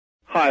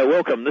Hi,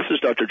 welcome. This is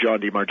Dr. John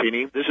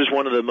DeMartini. This is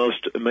one of the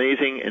most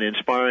amazing and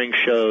inspiring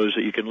shows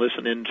that you can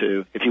listen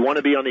into. If you want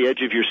to be on the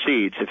edge of your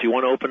seats, if you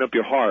want to open up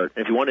your heart,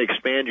 if you want to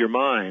expand your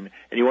mind,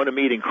 and you want to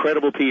meet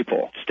incredible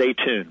people, stay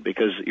tuned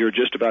because you're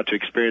just about to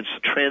experience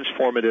a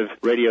transformative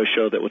radio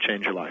show that will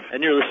change your life.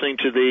 And you're listening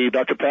to the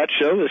Dr. Pat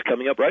Show that's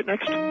coming up right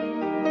next.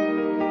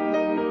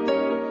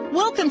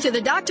 Welcome to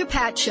the Dr.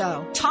 Pat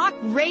Show. Talk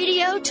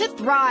radio to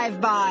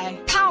thrive by.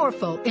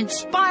 Powerful,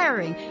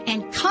 inspiring,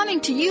 and coming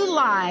to you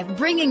live,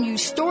 bringing you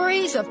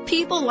stories of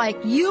people like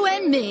you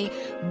and me,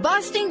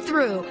 busting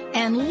through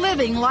and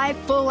living life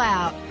full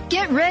out.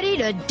 Get ready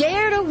to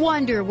dare to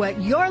wonder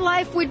what your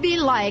life would be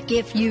like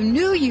if you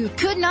knew you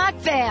could not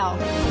fail.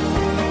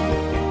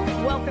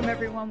 Welcome,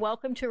 everyone.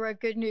 Welcome to our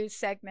Good News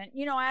segment.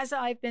 You know, as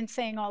I've been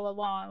saying all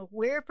along,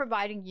 we're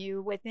providing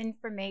you with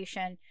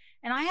information.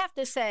 And I have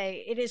to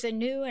say, it is a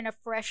new and a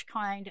fresh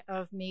kind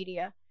of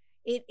media.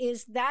 It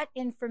is that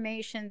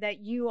information that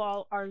you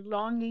all are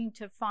longing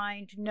to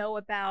find, know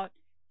about,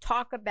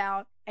 talk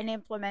about, and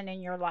implement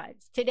in your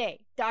lives. Today,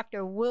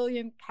 Dr.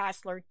 William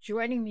Kasler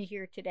joining me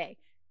here today,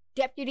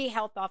 Deputy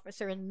Health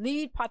Officer and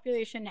Lead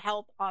Population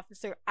Health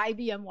Officer,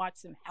 IBM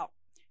Watson Health.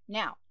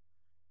 Now,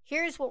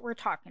 here's what we're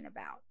talking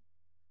about.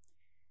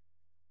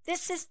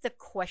 This is the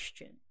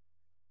question.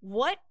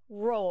 What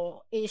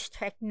role is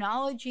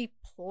technology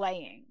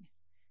playing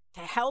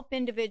to help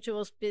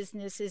individuals,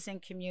 businesses, and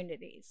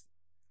communities?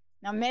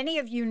 Now, many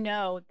of you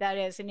know that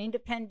as an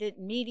independent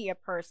media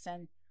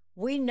person,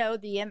 we know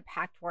the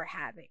impact we're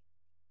having.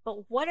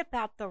 But what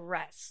about the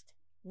rest?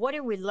 What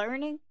are we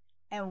learning?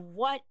 And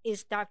what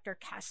is Dr.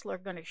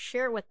 Kasler going to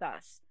share with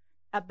us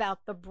about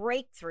the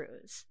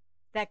breakthroughs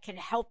that can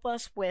help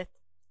us with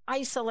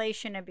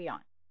isolation and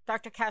beyond?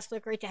 Dr.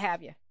 Kasler, great to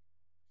have you.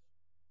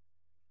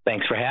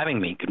 Thanks for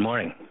having me. Good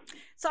morning.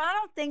 So I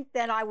don't think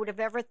that I would have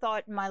ever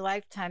thought in my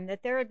lifetime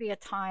that there would be a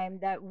time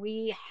that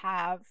we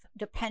have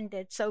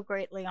depended so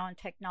greatly on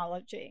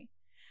technology.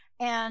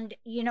 And,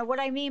 you know, what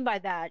I mean by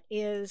that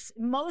is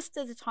most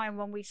of the time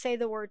when we say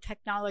the word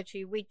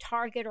technology, we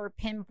target or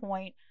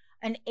pinpoint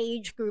an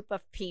age group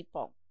of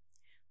people.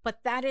 But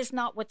that is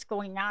not what's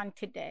going on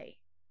today.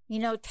 You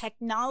know,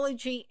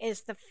 technology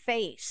is the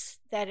face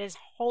that is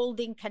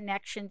holding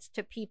connections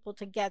to people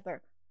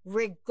together,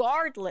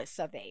 regardless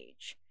of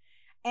age.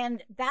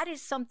 And that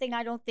is something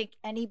I don't think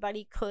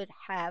anybody could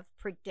have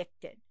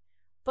predicted.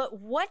 But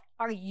what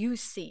are you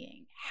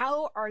seeing?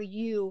 How are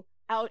you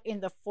out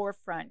in the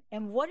forefront?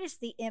 And what is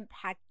the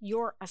impact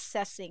you're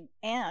assessing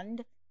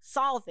and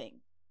solving?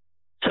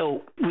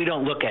 So we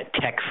don't look at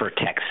tech for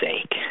tech's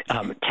sake.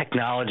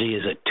 Technology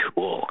is a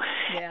tool,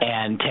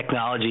 and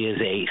technology is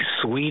a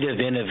suite of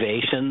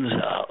innovations,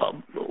 a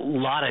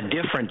lot of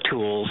different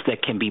tools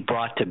that can be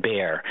brought to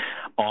bear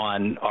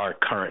on our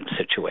current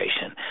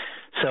situation.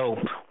 So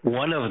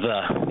one of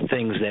the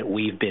things that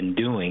we've been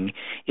doing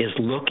is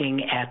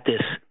looking at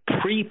this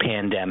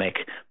pre-pandemic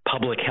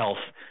public health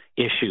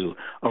issue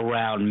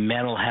around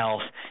mental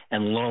health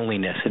and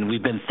loneliness. And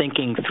we've been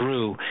thinking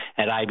through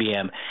at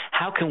IBM,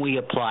 how can we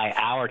apply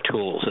our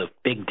tools of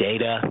big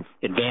data,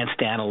 advanced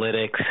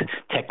analytics,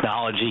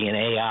 technology, and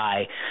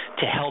AI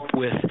to help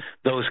with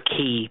those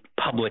key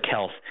public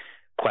health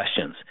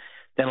questions?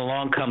 Then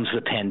along comes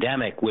the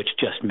pandemic, which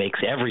just makes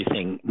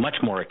everything much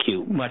more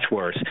acute, much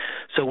worse.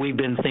 So we've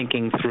been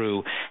thinking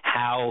through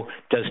how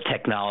does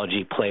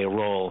technology play a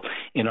role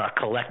in our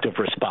collective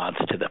response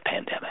to the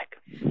pandemic.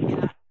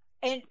 Yeah.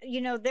 And,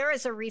 you know, there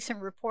is a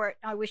recent report,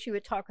 I wish you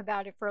would talk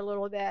about it for a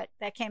little bit,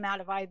 that came out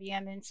of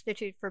IBM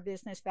Institute for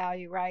Business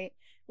Value, right?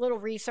 Little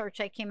research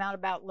that came out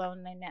about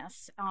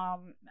loneliness.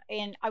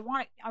 And I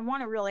want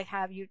to really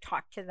have you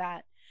talk to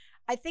that.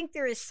 I think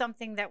there is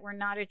something that we're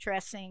not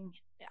addressing.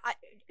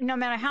 No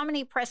matter how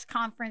many press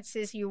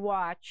conferences you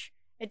watch,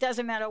 it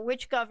doesn't matter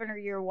which governor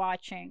you're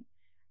watching,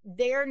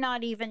 they're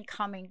not even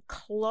coming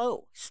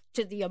close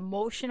to the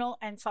emotional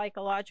and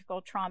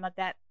psychological trauma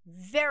that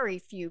very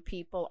few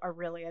people are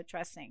really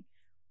addressing.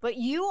 But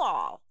you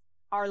all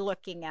are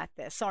looking at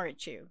this,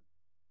 aren't you?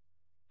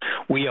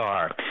 We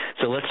are.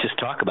 So let's just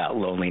talk about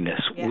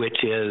loneliness,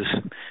 which is,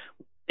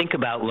 think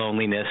about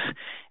loneliness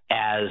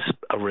as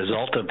a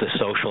result of the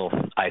social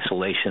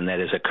isolation that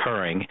is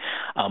occurring.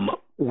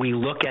 We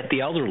look at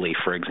the elderly,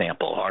 for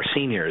example, our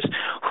seniors,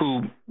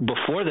 who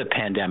before the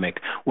pandemic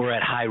were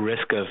at high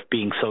risk of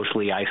being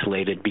socially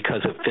isolated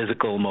because of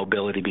physical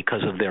mobility,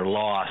 because of their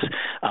loss,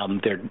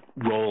 their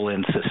role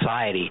in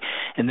society.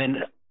 And then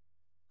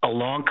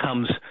along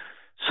comes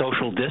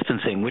social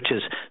distancing, which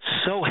is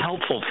so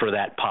helpful for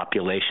that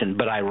population,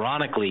 but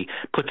ironically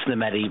puts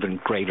them at even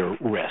greater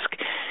risk.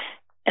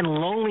 And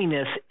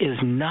loneliness is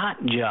not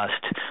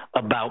just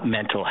about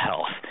mental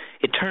health.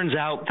 It turns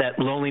out that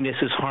loneliness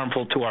is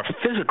harmful to our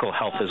physical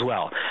health as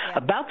well. Yeah.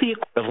 About the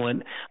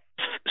equivalent of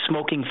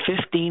smoking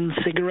 15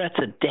 cigarettes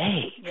a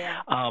day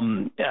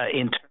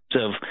in terms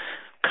of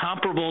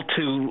comparable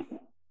to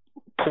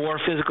poor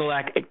physical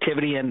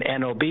activity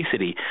and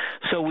obesity.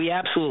 So we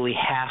absolutely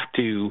have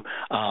to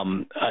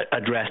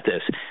address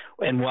this.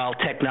 And while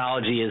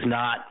technology is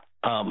not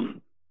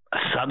a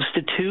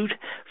substitute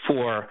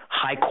for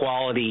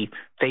high-quality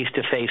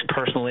face-to-face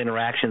personal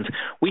interactions.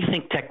 We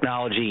think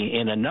technology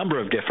in a number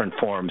of different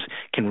forms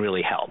can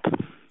really help.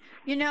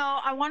 You know,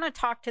 I want to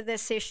talk to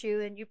this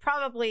issue, and you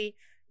probably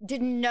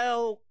didn't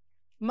know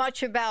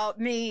much about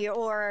me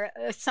or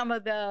some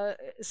of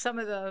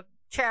the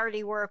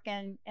charity work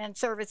and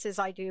services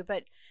I do,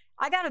 but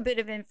I got a bit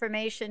of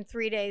information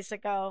 3 days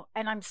ago,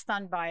 and I'm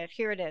stunned by it.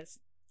 Here it is.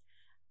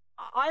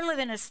 I live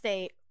in a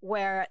state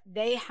where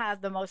they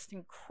have the most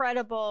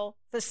incredible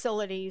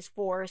facilities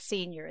for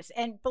seniors.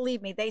 And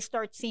believe me, they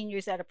start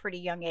seniors at a pretty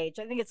young age.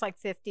 I think it's like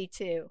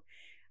 52.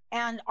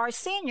 And our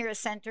senior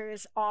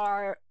centers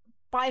are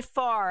by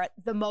far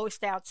the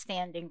most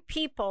outstanding.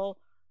 People,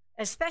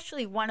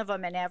 especially one of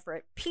them in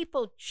Everett,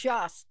 people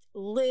just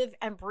live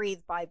and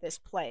breathe by this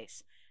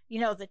place. You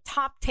know, the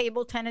top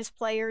table tennis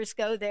players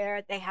go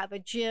there. They have a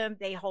gym.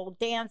 They hold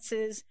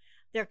dances.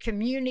 Their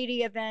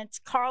community events.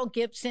 Carl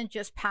Gibson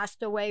just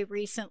passed away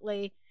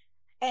recently.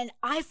 And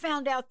I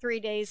found out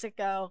 3 days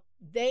ago,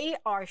 they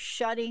are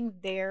shutting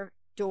their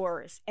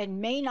doors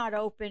and may not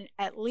open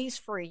at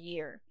least for a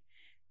year.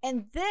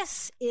 And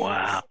this is,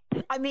 wow.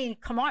 I mean,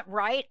 come on,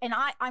 right? And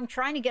I'm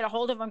trying to get a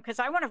hold of them because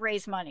I want to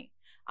raise money.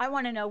 I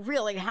want to know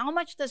really how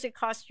much does it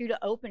cost you to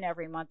open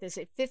every month? Is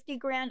it 50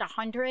 grand,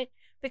 100?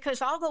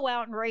 Because I'll go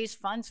out and raise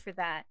funds for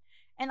that.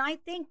 And I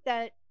think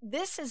that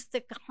this is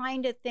the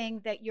kind of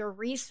thing that your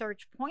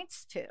research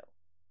points to.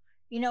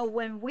 You know,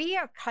 when we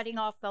are cutting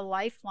off the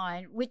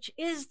lifeline, which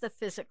is the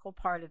physical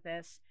part of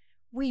this,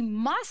 we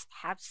must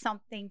have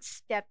something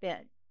step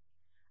in.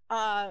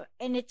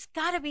 And it's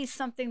got to be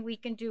something we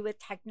can do with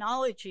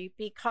technology,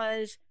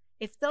 because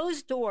if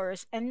those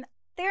doors, and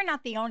they're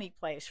not the only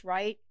place,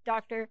 right,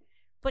 doctor?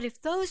 But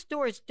if those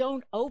doors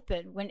don't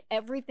open when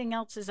everything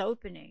else is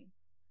opening,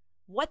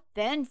 what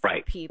then for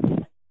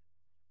people?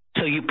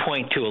 So you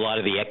point to a lot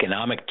of the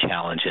economic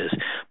challenges,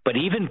 but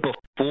even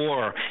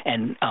before,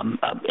 and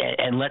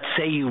let's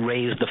say you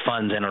raise the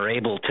funds and are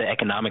able to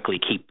economically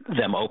keep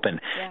them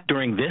open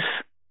during this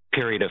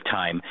period of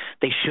time,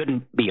 they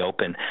shouldn't be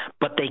open,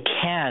 but they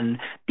can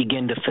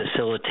begin to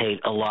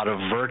facilitate a lot of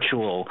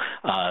virtual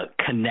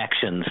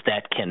connections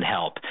that can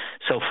help.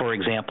 So, for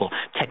example,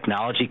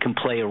 technology can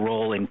play a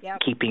role in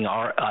keeping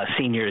our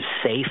seniors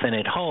safe and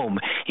at home,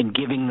 in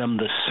giving them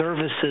the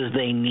services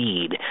they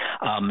need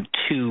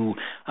to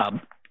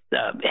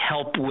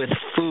help with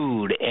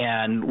food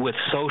and with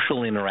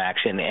social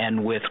interaction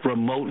and with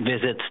remote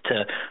visits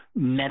to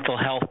mental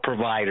health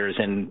providers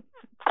and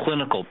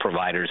clinical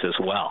providers as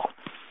well.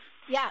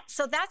 Yeah,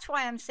 so that's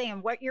why I'm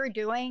saying what you're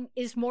doing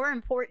is more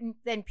important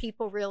than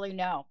people really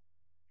know.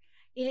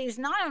 It is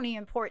not only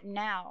important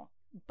now,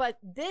 but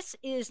this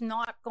is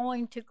not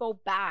going to go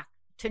back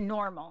to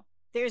normal.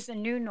 There's a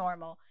new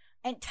normal.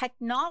 And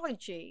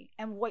technology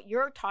and what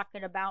you're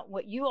talking about,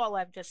 what you all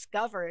have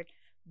discovered,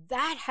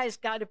 that has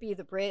got to be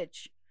the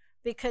bridge.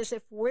 Because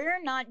if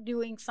we're not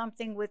doing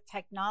something with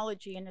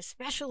technology, and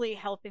especially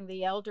helping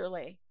the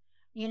elderly,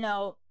 you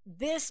know,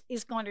 this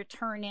is going to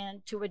turn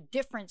into a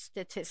different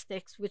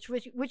statistics, which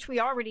we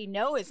already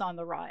know is on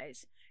the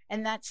rise,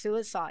 and that's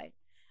suicide.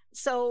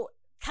 So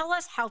tell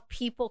us how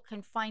people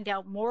can find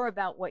out more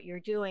about what you're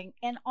doing.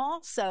 And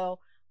also,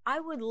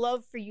 I would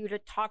love for you to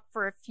talk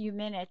for a few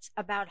minutes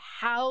about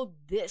how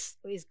this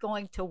is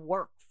going to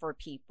work for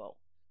people.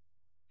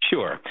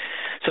 Sure.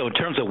 So in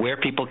terms of where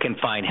people can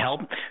find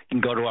help, you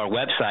can go to our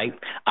website,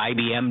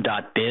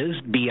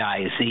 ibm.biz,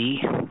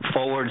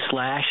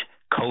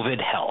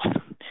 BIZ/COVID health.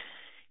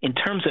 In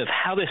terms of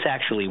how this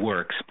actually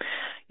works,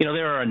 you know,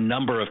 there are a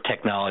number of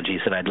technologies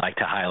that I'd like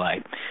to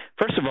highlight.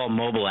 First of all,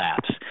 mobile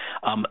apps.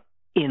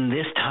 In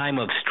this time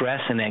of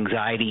stress and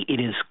anxiety, it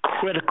is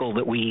critical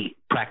that we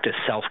practice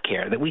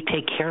self-care, that we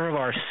take care of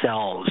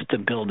ourselves to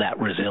build that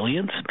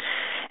resilience.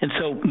 And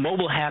so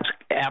mobile apps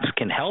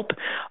can help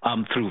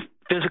through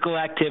physical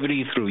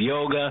activity, through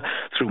yoga,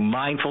 through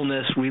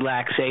mindfulness,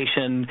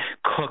 relaxation,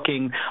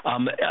 cooking.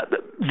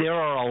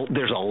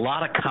 There's a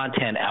lot of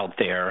content out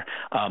there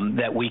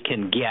that we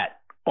can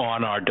get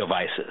on our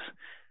devices.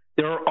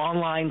 There are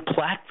online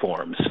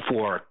platforms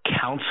for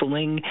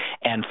counseling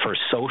and for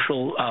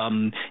social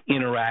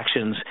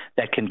interactions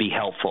that can be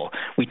helpful.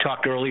 We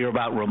talked earlier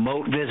about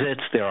remote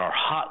visits. There are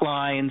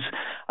hotlines.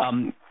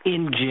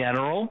 In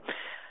general,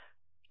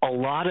 a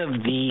lot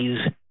of these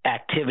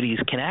activities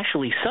can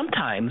actually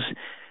sometimes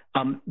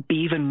be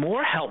even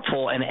more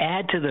helpful and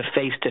add to the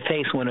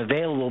face-to-face when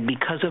available,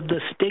 because of the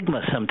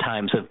stigma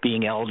sometimes of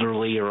being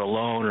elderly or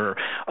alone or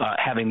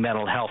having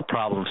mental health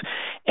problems.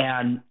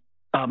 And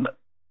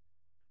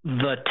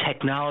the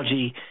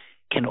technology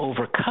can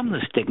overcome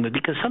the stigma,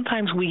 because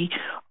sometimes we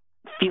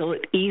feel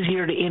it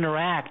easier to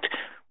interact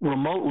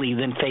remotely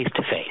than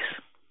face-to-face.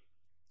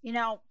 You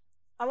know,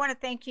 I want to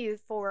thank you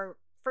for,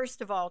 first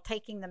of all,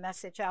 taking the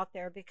message out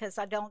there, because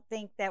I don't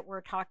think that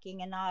we're talking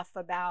enough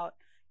about,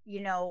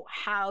 you know,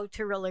 how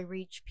to really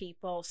reach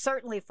people.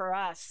 Certainly for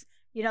us,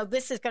 you know,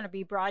 this is going to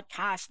be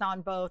broadcast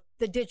on both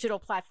the digital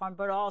platform,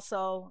 but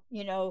also,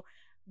 you know,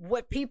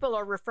 what people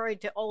are referring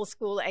to old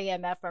school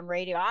AM/FM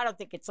radio. I don't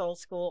think it's old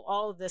school.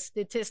 All of the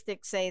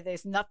statistics say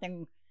there's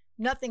nothing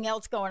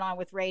else going on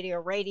with radio.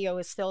 Radio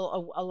is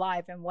still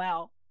alive and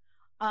well.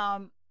 I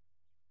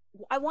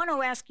want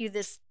to ask you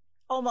this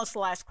almost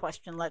last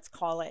question, let's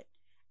call it.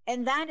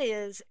 And that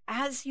is,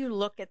 as you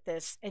look at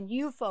this, and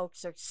you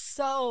folks are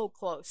so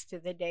close to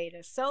the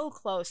data, so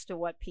close to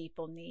what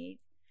people need,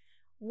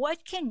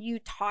 what can you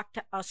talk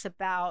to us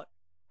about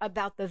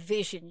the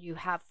vision you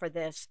have for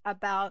this,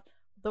 about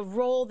the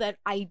role that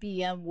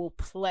IBM will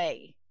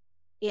play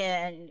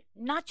in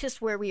not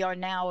just where we are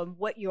now and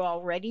what you're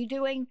already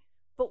doing,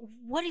 but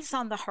what is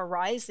on the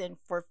horizon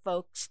for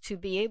folks to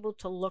be able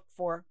to look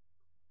for?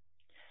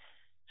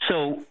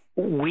 So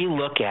we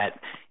look at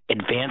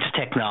advanced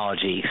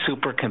technology,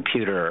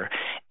 supercomputer,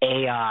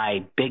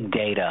 AI, big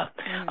data,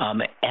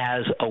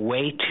 as a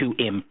way to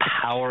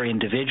empower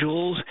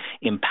individuals,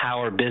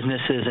 empower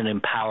businesses, and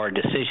empower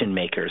decision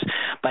makers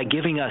by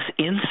giving us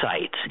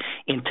insights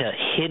into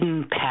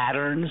hidden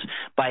patterns,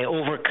 by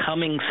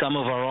overcoming some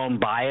of our own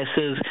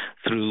biases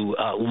through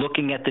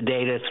looking at the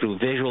data, through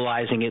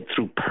visualizing it,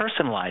 through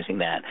personalizing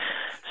that.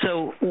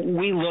 So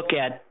we look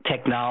at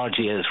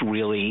technology as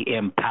really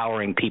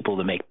empowering people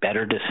to make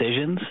better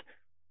decisions.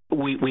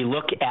 We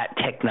look at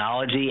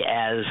technology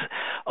as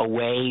a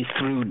way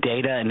through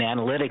data and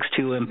analytics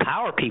to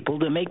empower people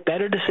to make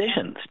better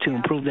decisions, to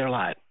improve their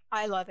lives.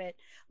 I love it.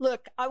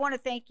 Look, I want to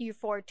thank you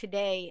for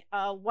today.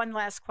 One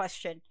last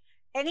question.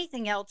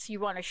 Anything else you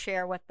want to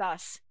share with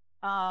us?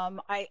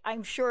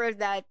 I'm sure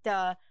that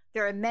there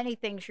are many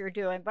things you're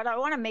doing, but I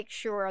want to make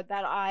sure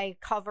that I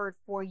covered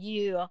for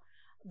you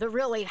the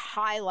really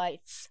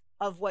highlights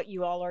of what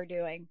you all are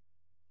doing.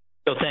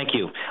 So thank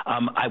you.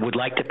 I would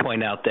like to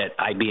point out that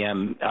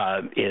IBM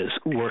is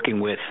working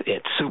with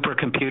its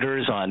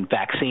supercomputers on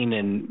vaccine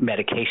and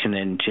medication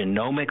and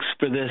genomics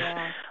for this.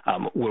 Yeah.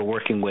 We're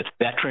working with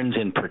veterans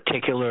in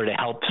particular to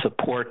help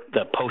support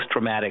the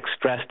post-traumatic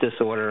stress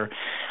disorder.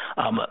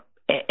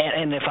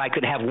 And if I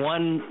could have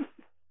one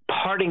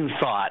parting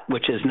thought,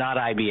 which is not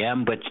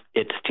IBM, but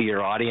it's to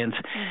your audience,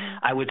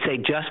 I would say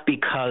just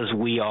because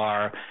we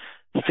are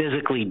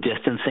physically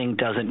distancing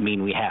doesn't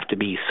mean we have to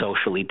be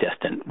socially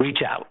distant.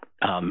 Reach out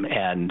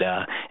and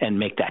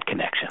make that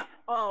connection.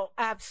 Oh,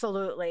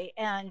 absolutely.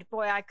 And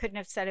boy, I couldn't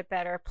have said it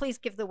better. Please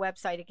give the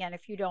website again,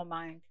 if you don't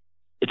mind.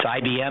 It's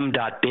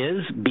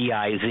ibm.biz,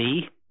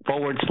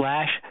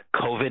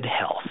 BIZ/COVID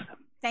health.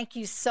 Thank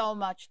you so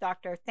much,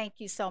 Doctor. Thank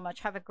you so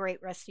much. Have a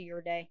great rest of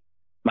your day.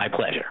 My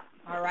pleasure.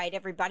 All right,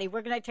 everybody,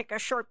 we're going to take a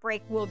short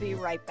break. We'll be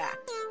right back.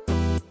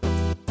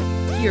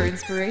 Your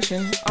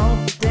inspiration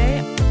all day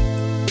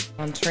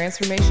on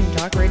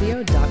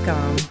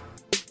TransformationTalkRadio.com.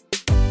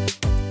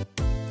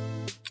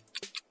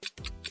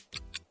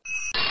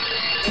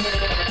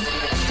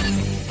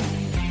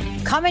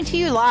 Coming to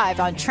you live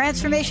on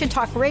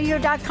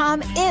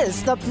TransformationTalkRadio.com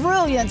is the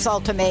Brilliance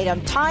Ultimatum.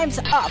 Time's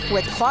Up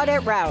with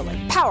Claudette Rowley.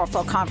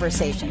 Powerful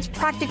conversations,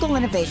 practical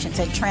innovations,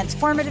 and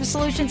transformative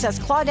solutions as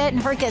Claudette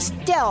and her guests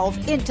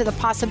delve into the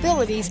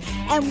possibilities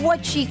and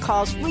what she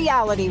calls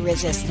reality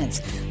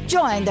resistance.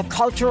 Join the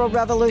cultural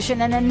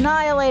revolution and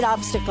annihilate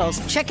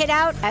obstacles. Check it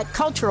out at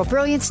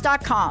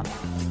culturalbrilliance.com.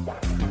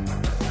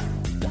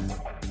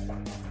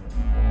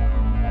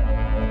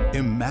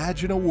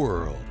 Imagine a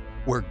world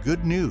where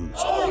good news,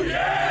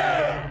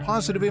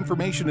 positive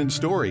information and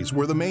stories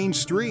were the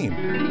mainstream.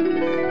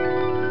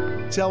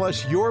 Tell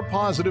us your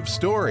positive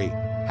story.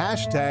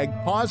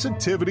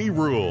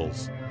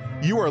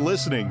 #PositivityRules. You are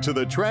listening to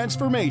the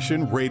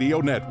Transformation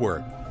Radio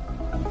Network.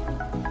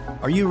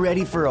 Are you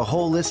ready for a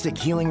holistic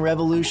healing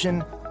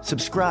revolution?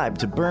 Subscribe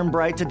to Burn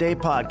Bright Today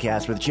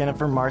podcast with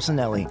Jennifer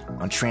Marcinelli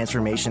on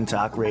Transformation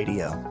Talk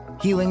Radio.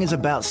 Healing is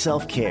about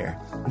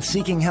self-care and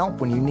seeking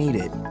help when you need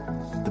it.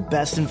 The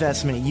best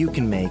investment you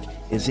can make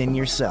is in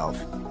yourself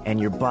and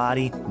your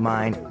body,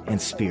 mind, and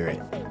spirit.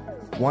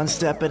 One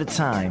step at a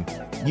time,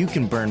 you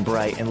can burn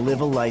bright and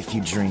live a life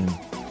you dream.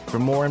 For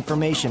more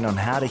information on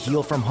how to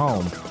heal from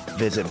home,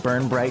 visit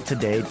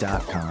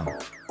burnbrighttoday.com.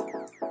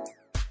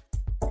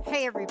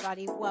 Hey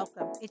everybody,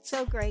 welcome. It's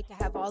so great to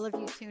have all of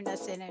you tune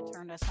us in and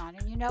turn us on.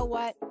 And you know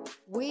what?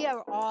 We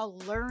are all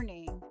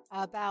learning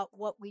about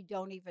what we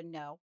don't even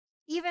know.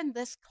 Even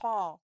this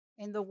call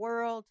in the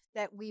world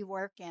that we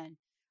work in,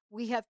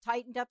 we have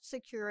tightened up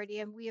security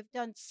and we have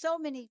done so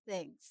many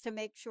things to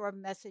make sure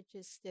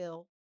messages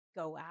still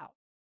go out.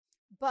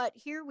 But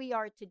here we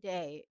are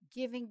today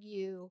giving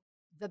you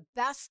the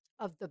best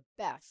of the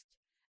best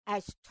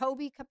as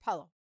Toby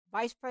Capello,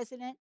 Vice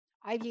President,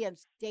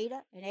 IBM's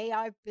Data and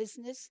AI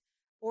Business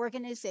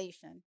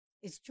Organization,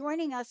 is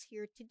joining us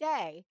here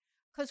today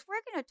because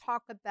we're going to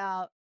talk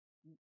about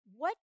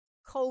what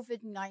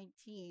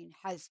COVID-19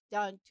 has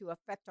done to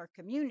affect our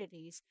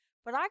communities.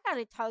 But I got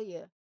to tell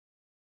you,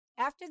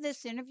 after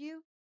this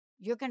interview,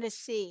 you're going to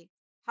see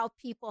how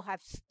people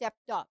have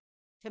stepped up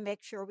to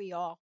make sure we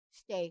all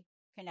stay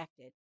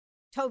connected.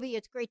 Toby,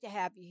 it's great to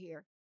have you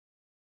here.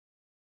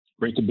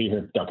 Great to be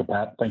here, Dr.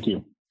 Pat. Thank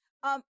you.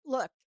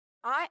 Look,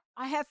 I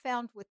have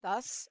found with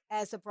us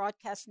as a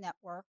broadcast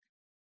network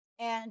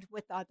and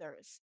with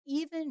others,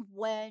 even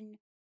when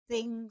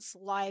things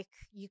like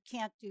you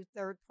can't do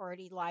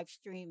third-party live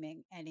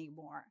streaming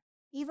anymore,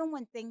 even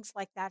when things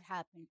like that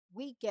happen,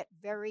 we get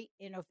very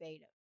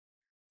innovative.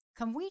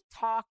 Can we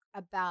talk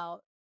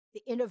about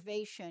the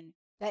innovation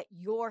that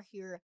you're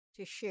here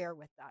to share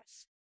with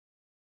us?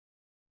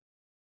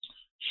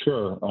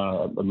 Sure,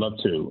 I'd love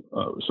to.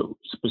 So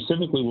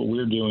specifically what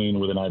we're doing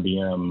within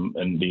IBM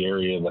and the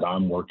area that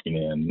I'm working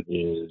in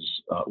is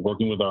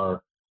working with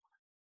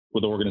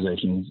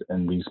organizations,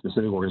 and these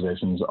specific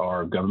organizations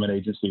are government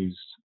agencies,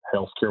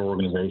 healthcare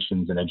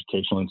organizations, and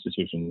educational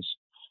institutions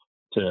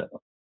to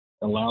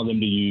allow them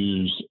to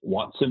use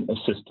Watson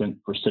Assistant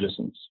for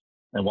Citizens.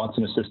 And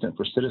Watson Assistant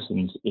for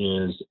Citizens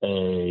is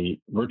a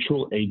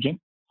virtual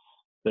agent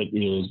that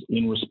is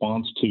in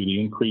response to the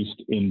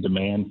increased in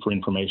demand for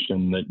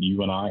information that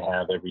you and I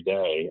have every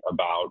day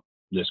about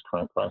this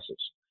current crisis.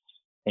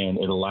 And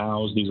it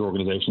allows these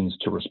organizations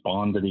to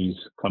respond to these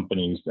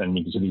companies and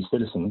to these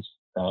citizens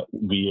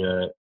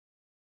via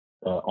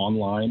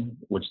online,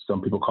 which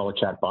some people call a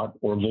chatbot,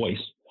 or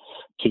voice,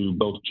 to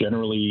both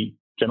general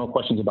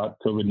questions about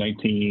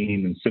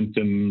COVID-19 and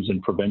symptoms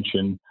and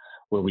prevention,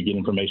 where we get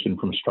information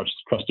from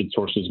trusted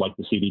sources like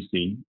the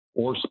CDC,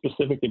 or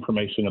specific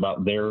information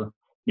about their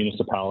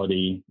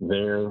municipality,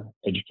 their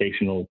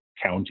educational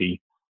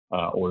county,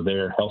 or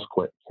their health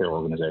care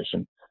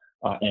organization,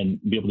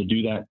 and be able to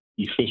do that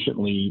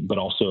efficiently, but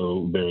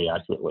also very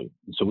accurately.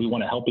 So we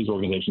want to help these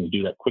organizations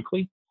do that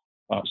quickly.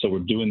 So we're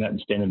doing that and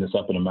standing this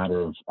up in a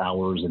matter of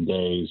hours and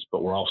days,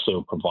 but we're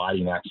also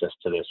providing access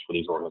to this for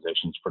these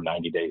organizations for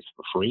 90 days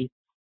for free,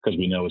 because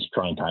we know it's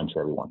trying times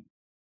for everyone.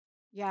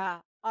 Yeah.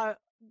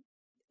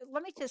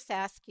 Let me just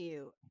ask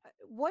you,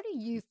 what are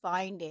you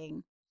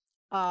finding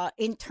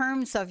in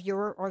terms of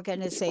your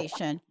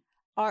organization?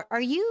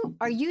 Are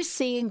you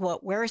seeing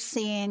what we're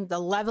seeing, the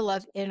level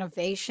of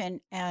innovation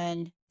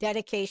and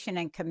dedication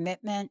and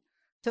commitment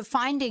to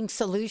finding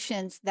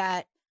solutions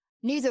that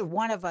neither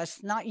one of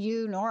us, not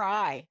you nor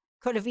I,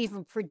 could have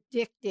even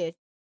predicted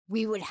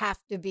we would have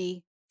to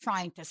be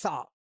trying to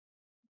solve?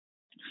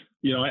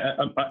 You know,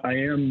 I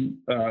am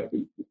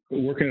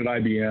working at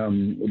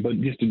IBM, but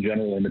just in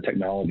general in the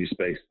technology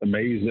space,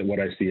 amazed at what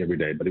I see every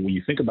day. But when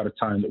you think about a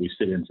time that we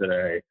sit in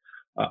today,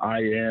 I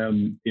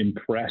am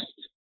impressed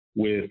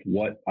with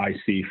what I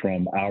see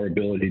from our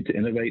ability to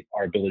innovate,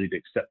 our ability to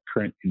accept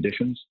current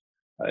conditions.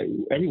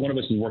 Every one of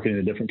us is working in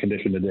a different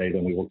condition today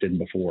than we worked in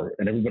before,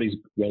 and everybody's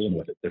rolling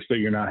with it. They're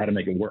figuring out how to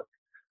make it work.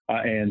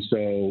 And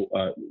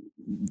so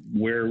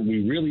where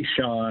we really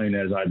shine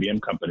as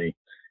IBM company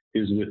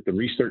is with the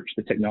research,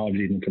 the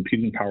technology, and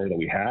computing power that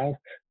we have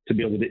to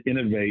be able to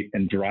innovate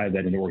and drive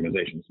that into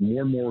organizations.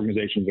 More and more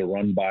organizations are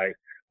run by,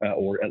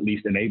 or at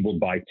least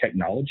enabled by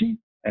technology,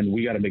 and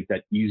we got to make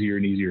that easier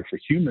and easier for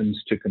humans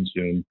to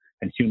consume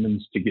and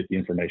humans to get the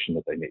information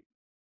that they need.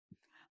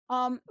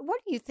 What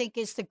do you think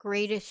is the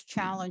greatest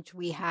challenge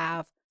we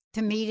have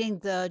to meeting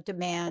the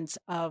demands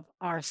of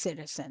our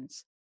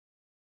citizens?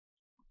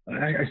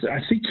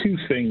 I see two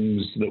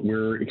things that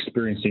we're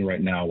experiencing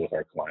right now with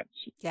our clients.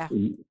 Yeah.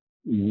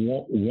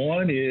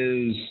 One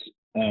is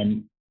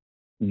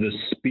the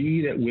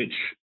speed at which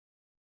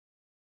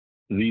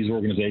these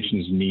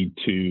organizations need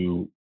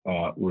to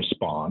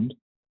respond,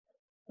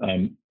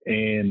 and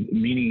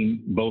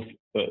meaning both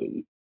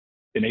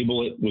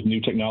enable it with new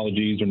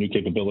technologies or new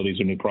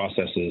capabilities or new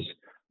processes,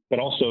 but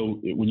also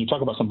when you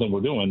talk about something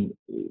we're doing,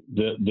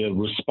 the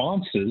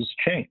responses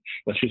change.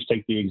 Let's just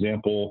take the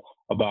example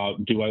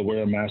about, do I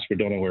wear a mask or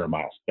don't I wear a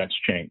mask? That's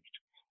changed.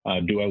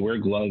 Do I wear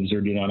gloves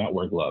or do I not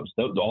wear gloves?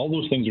 All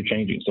those things are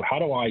changing. So how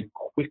do I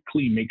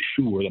quickly make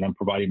sure that I'm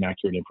providing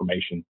accurate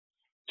information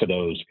to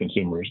those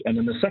consumers? And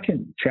then the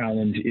second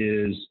challenge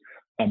is,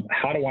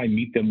 how do I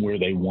meet them where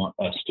they want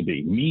us to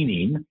be?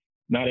 Meaning,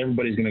 not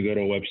everybody's going to go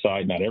to a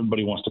website. Not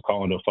everybody wants to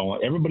call into a phone.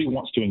 Everybody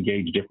wants to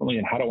engage differently.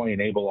 And how do I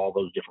enable all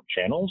those different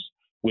channels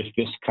with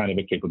this kind of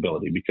a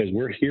capability? Because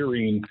we're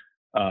hearing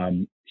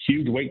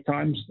huge wait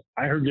times.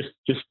 I heard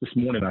just this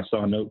morning, I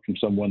saw a note from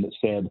someone that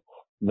said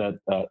that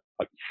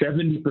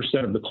 70%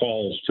 of the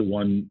calls to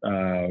one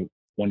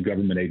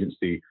government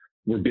agency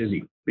were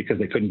busy because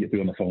they couldn't get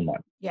through on the phone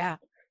line. Yeah.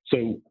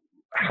 So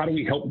how do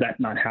we help that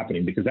not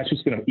happening? Because that's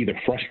just going to either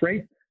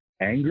frustrate,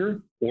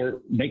 anger,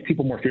 or make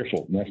people more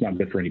fearful. And that's not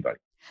good for anybody.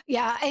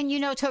 Yeah.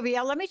 And, Toby,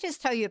 let me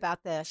just tell you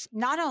about this.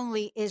 Not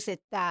only is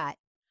it that,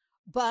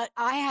 but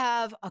I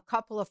have a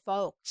couple of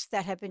folks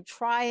that have been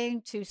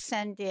trying to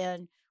send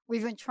in,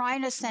 we've been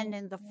trying to send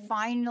in the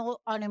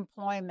final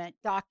unemployment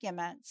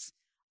documents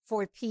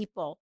for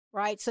people,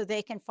 right? So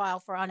they can file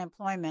for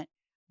unemployment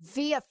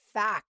via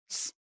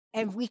fax,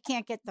 and we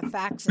can't get the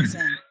faxes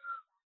in.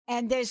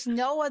 And there's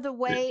no other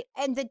way.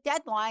 And the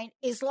deadline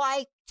is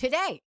like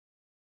today.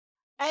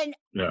 And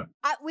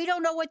we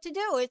don't know what to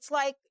do. It's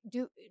like,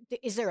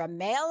 is there a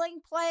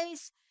mailing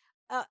place?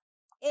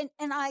 And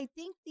I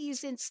think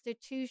these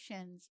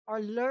institutions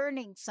are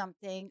learning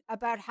something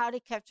about how to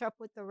catch up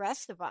with the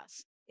rest of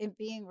us in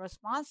being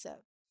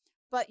responsive.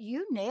 But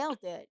you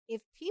nailed it.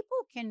 If people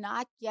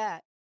cannot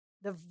get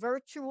the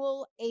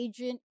virtual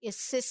agent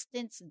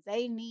assistance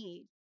they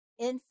need,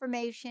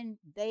 information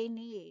they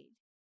need,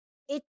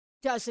 it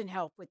doesn't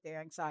help with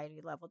their anxiety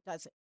level,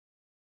 does it?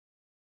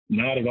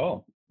 Not at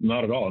all.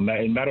 Not at all.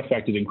 And matter of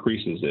fact, it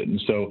increases it. And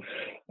so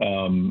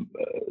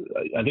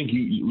I think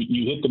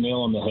you hit the nail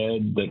on the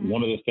head that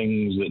one of the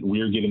things that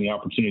we're given the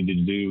opportunity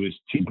to do is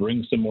to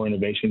bring some more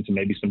innovation to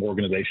maybe some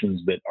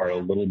organizations that are a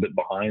little bit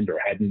behind or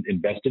hadn't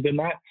invested in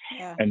that.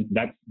 Yeah. And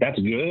that's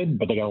good,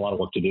 but they got a lot of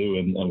work to do,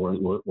 and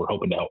we're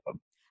hoping to help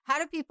them. How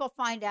do people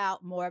find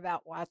out more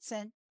about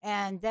Watson?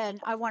 And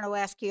then I want to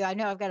ask you, I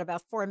know I've got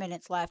about 4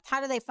 minutes left.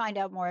 How do they find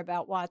out more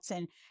about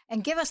Watson?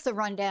 And give us the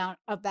rundown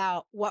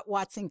about what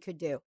Watson could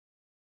do.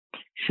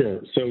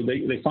 Sure. So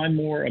they find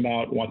more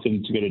about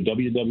Watson to go to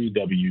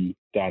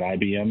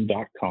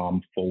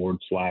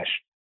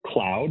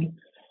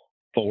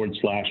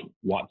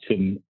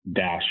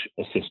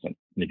www.ibm.com/cloud/Watson-Assistant.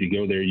 And if you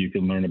go there, you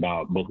can learn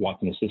about both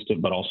Watson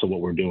Assistant, but also what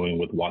we're doing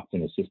with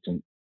Watson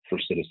Assistant for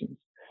Citizens.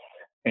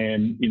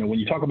 And, when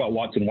you talk about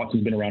Watson,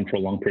 Watson's been around for a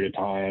long period of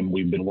time.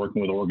 We've been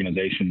working with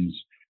organizations.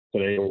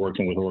 Today, we're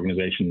working with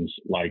organizations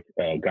like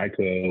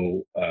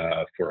Geico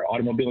for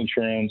automobile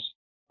insurance,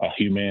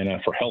 Humana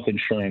for health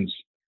insurance.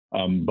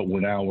 But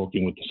we're now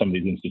working with some of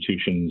these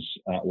institutions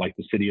like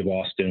the City of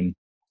Austin,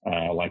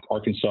 like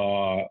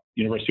Arkansas,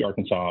 University of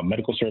Arkansas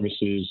Medical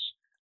Services,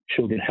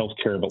 Children's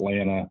Healthcare of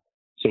Atlanta.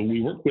 So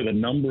we work with a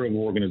number of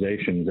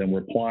organizations, and we're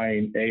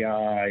applying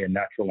AI and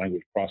natural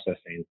language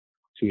processing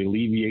to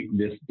alleviate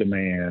this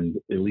demand,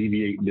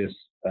 alleviate this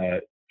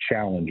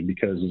challenge,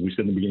 because as we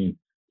said in the beginning,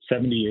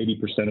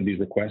 70-80% of these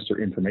requests are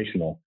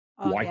informational.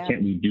 Why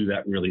can't we do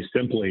that really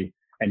simply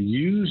and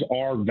use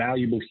our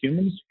valuable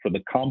humans for the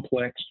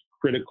complex,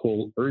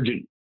 critical,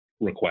 urgent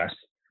requests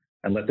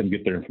and let them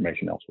get their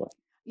information elsewhere?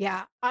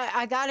 Yeah,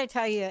 I got to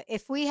tell you,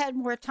 if we had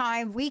more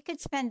time, we could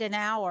spend an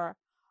hour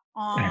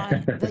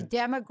on the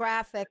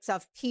demographics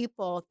of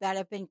people that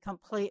have been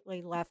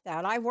completely left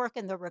out. I work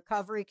in the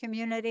recovery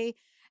community,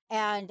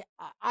 and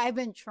I've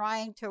been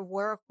trying to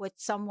work with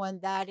someone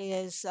that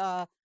is,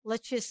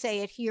 let's just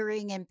say it,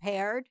 hearing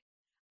impaired,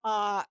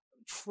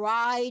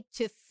 try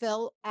to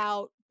fill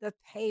out the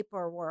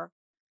paperwork.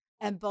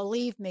 And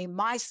believe me,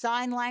 my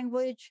sign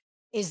language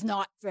is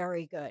not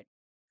very good.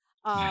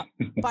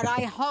 But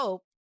I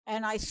hope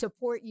and I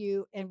support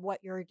you in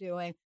what you're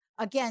doing.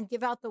 Again,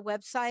 give out the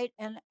website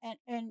and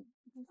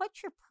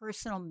what's your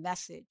personal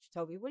message,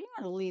 Toby? What do you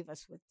want to leave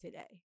us with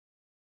today?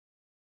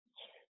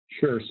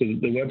 Sure. So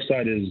the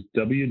website is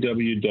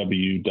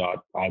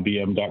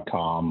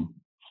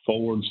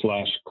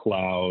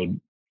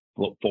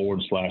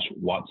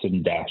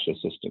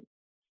www.ibm.com/cloud/Watson-Assistant.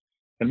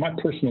 And my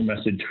personal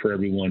message for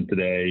everyone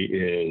today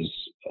is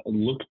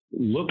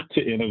look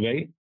to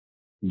innovate.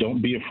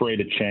 Don't be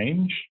afraid of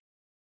change.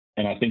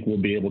 And I think we'll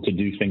be able to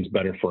do things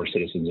better for our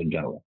citizens in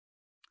general.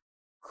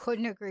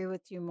 Couldn't agree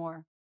with you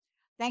more.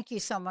 Thank you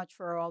so much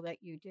for all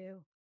that you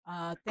do.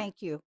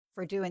 Thank you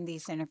for doing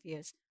these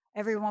interviews.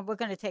 Everyone, we're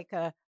going to take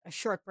a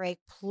short break.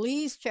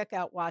 Please check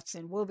out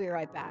Watson. We'll be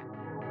right back.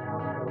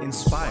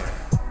 Inspire.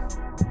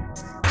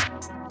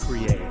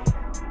 Create.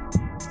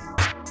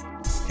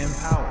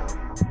 Empower.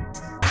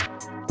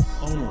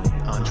 Only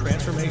on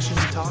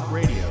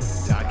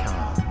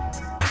TransformationTalkRadio.com.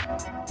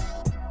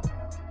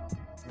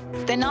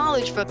 The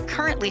Knowledge Book,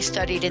 currently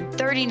studied in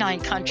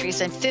 39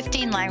 countries and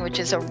 15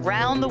 languages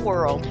around the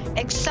world,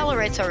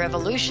 accelerates our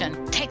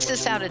evolution, takes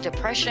us out of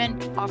depression,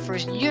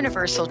 offers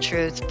universal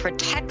truth,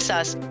 protects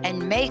us,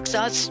 and makes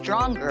us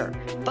stronger,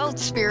 both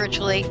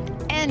spiritually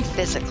and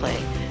physically.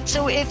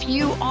 So if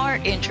you are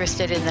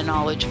interested in the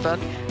Knowledge Book,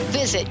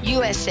 visit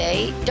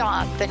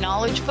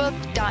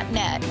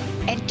usa.theknowledgebook.net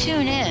and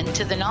tune in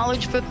to the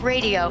Knowledge Book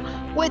Radio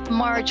with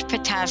Marge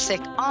Potasic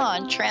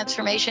on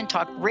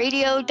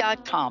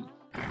TransformationTalkRadio.com.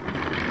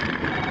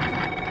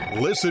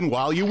 Listen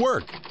while you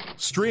work.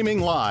 Streaming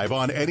live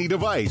on any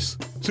device.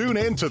 Tune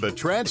in to the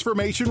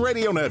Transformation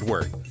Radio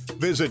Network.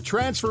 Visit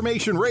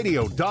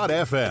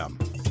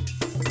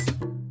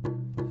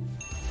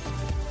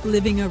transformationradio.fm.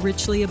 Living a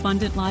richly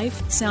abundant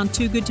life sound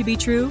too good to be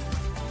true?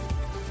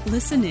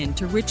 Listen in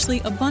to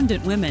Richly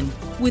Abundant Women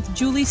with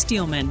Julie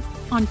Steelman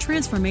on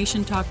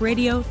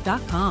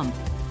TransformationTalkRadio.com.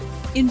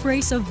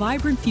 Embrace a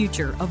vibrant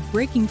future of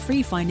breaking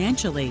free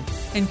financially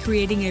and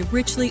creating a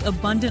richly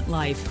abundant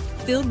life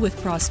filled with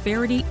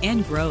prosperity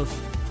and growth.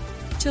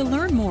 To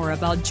learn more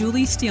about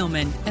Julie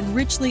Steelman and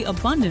Richly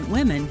Abundant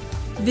Women,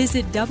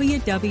 visit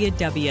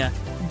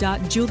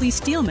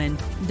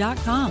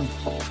www.juliesteelman.com.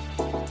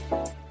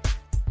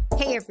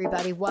 Hey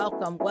everybody,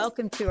 welcome.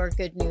 Welcome to our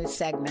good news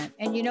segment.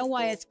 And you know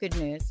why it's good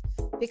news?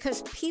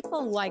 Because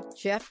people like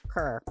Jeff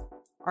Kerr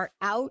are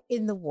out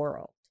in the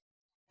world.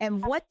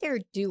 And what they're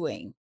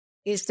doing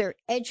is they're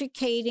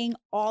educating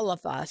all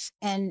of us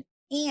and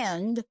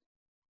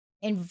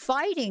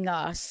inviting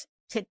us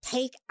to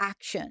take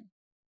action.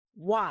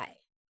 Why?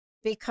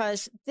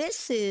 Because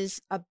this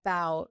is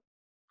about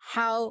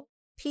how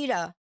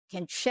PETA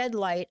can shed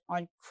light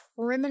on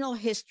criminal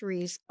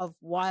histories of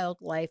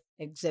wildlife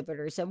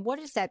exhibitors. And what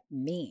does that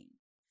mean?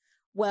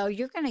 Well,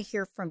 you're going to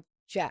hear from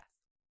Jeff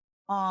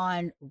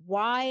on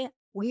why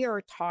we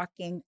are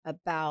talking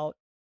about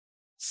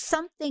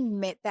something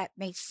that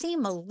may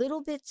seem a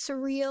little bit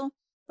surreal,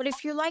 but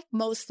if you're like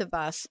most of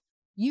us,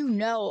 you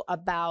know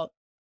about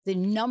the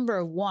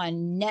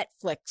 #1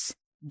 Netflix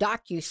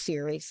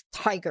docuseries,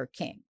 Tiger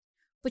King,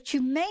 but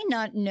you may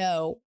not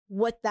know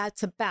what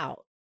that's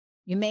about.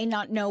 You may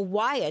not know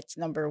why it's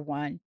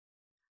 #1,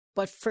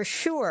 but for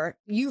sure,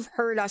 you've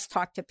heard us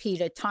talk to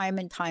PETA time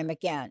and time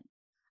again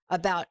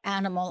about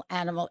animal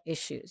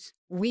issues.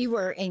 We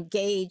were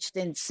engaged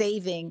in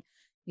saving,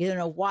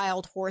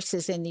 wild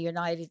horses in the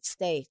United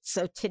States.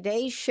 So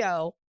today's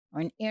show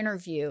or an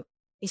interview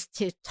is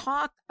to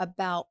talk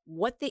about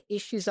what the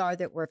issues are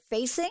that we're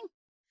facing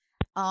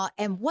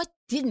and what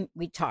didn't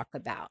we talk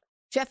about.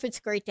 Jeff, it's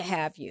great to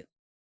have you.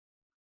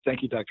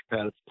 Thank you, Dr.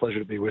 Pat. It's a pleasure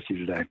to be with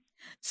you today.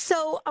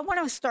 So I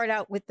want to start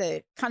out with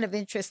a kind of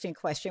interesting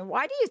question.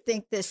 Why do you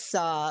think this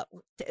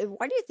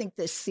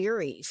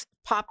series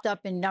popped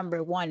up in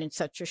 #1 in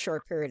such a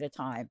short period of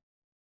time?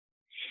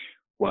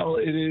 Well,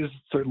 it is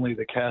certainly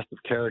the cast of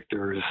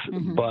characters,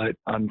 but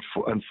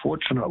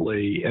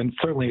unfortunately, and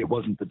certainly it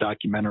wasn't the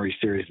documentary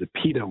series that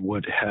PETA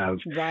would have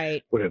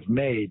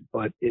made,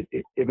 but it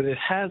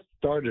has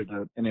started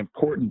an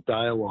important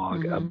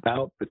dialogue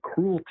about the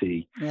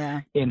cruelty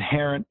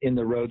inherent in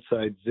the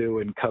roadside zoo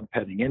and cub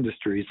petting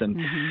industries.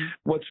 And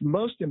what's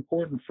most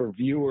important for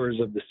viewers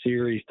of the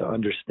series to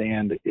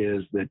understand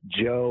is that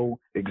Joe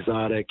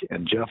Exotic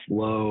and Jeff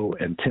Lowe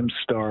and Tim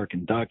Stark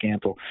and Doc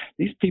Antle,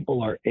 these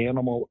people are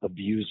animal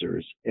abusers,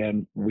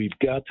 and we've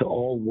got to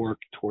all work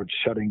towards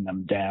shutting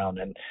them down.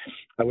 And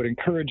I would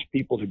encourage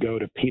people to go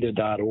to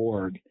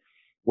PETA.org,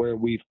 where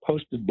we've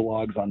posted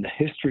blogs on the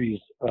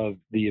histories of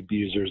the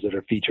abusers that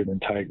are featured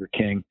in Tiger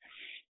King.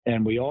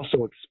 And we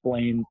also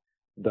explain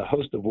the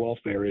host of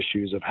welfare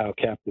issues of how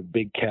captive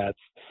big cats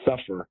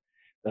suffer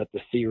that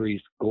the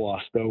series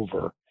glossed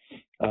over.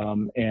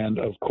 And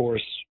of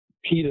course,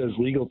 PETA's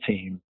legal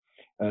team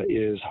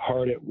is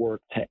hard at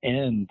work to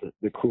end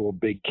the cruel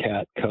big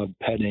cat cub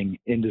petting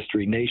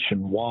industry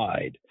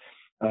nationwide,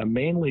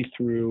 mainly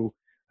through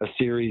a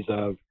series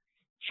of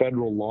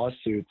federal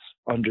lawsuits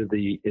under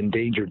the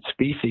Endangered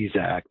Species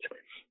Act.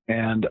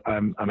 And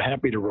I'm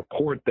happy to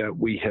report that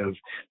we have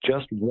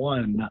just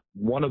won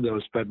one of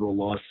those federal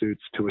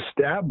lawsuits to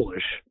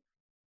establish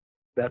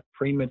that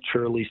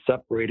prematurely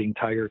separating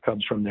tiger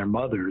cubs from their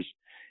mothers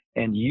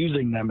and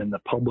using them in the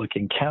public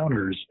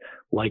encounters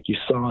like you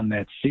saw in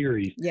that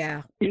series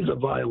is a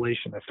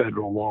violation of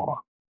federal law.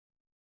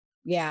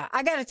 Yeah,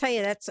 I got to tell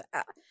you, that's,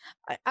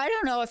 I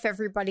don't know if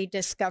everybody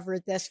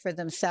discovered this for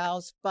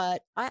themselves,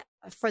 but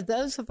for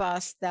those of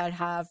us that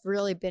have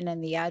really been in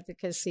the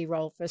advocacy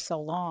role for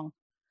so long,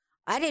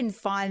 I didn't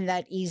find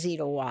that easy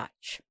to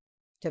watch,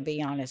 to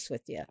be honest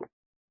with you.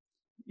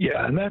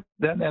 Yeah, and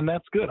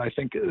that's good. I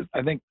think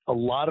a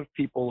lot of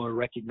people are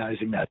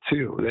recognizing that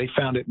too. They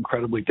found it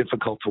incredibly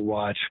difficult to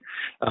watch.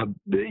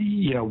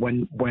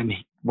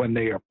 When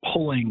they are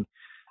pulling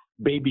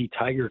baby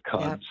tiger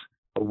cubs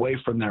away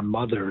from their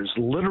mothers,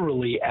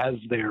 literally as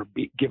they're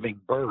giving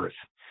birth.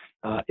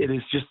 It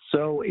is just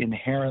so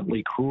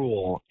inherently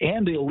cruel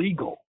and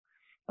illegal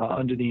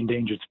under the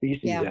Endangered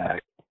Species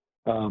Act.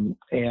 Of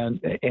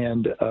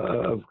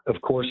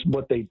course,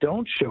 what they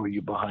don't show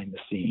you behind the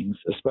scenes,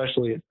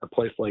 especially at a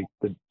place like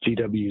the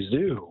GW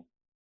Zoo,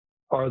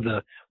 are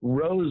the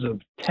rows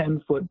of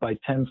 10-foot by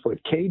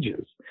 10-foot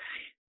cages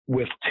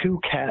with two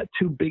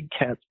big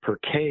cats per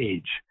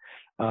cage,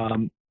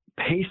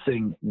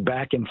 pacing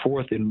back and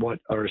forth in what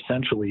are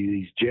essentially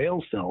these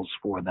jail cells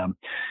for them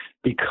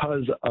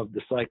because of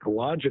the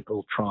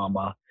psychological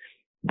trauma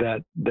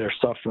that they're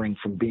suffering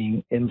from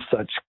being in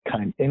such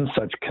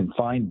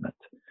confinement.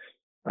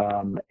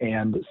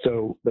 And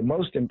so the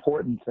most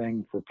important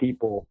thing for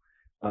people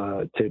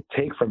to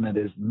take from it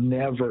is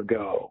never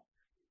go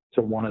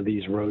to one of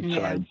these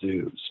roadside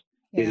zoos.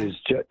 Yeah.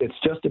 It's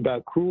just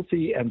about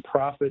cruelty and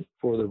profit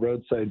for the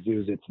roadside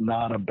zoos. It's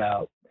not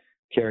about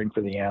caring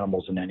for the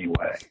animals in any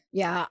way.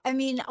 Yeah. I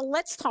mean,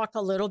 let's talk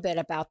a little bit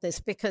about this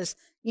because,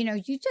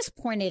 you just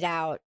pointed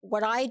out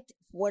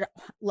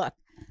look,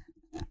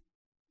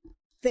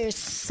 there's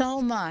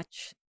so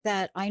much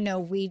that I know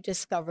we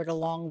discovered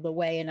along the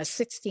way in a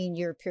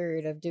 16-year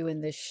period of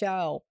doing this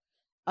show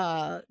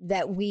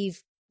that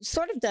we've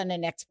sort of done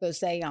an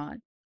expose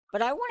on.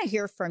 But I want to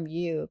hear from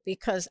you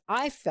because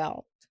I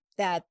felt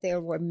that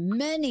there were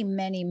many,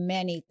 many,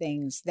 many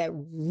things that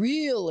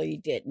really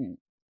didn't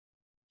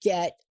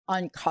get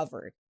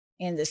uncovered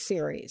in the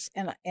series.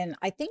 And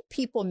I think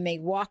people may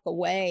walk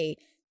away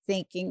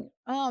thinking,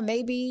 oh,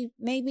 maybe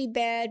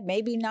bad,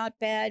 maybe not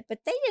bad, but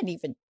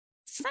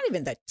it's not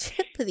even the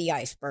tip of the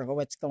iceberg of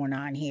what's going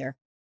on here.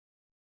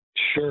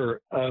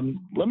 Sure.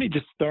 Let me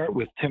just start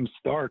with Tim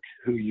Stark,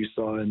 who you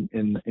saw in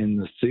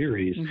the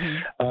series.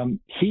 Mm-hmm.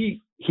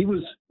 He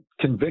was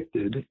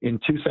convicted in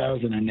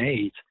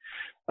 2008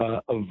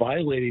 of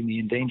violating the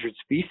Endangered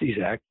Species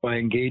Act by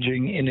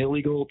engaging in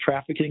illegal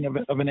trafficking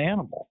of an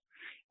animal.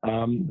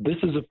 This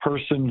is a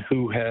person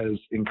who has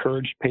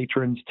encouraged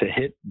patrons to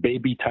hit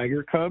baby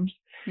tiger cubs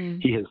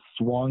He has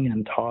swung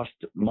and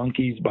tossed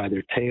monkeys by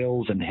their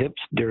tails and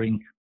hips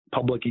during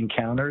public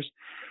encounters.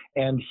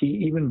 And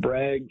he's even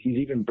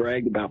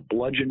bragged about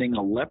bludgeoning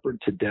a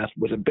leopard to death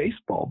with a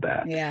baseball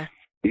bat. Yeah.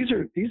 These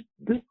are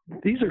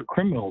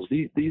criminals.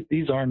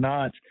 These are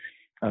not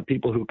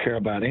people who care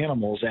about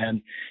animals.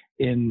 And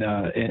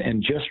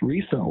and just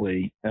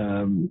recently,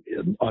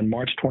 on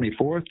March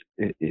 24th,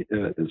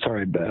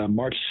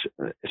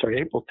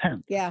 April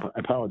 10th. Yeah. I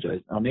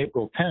apologize. On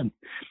April 10th,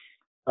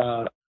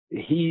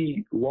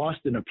 he lost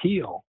an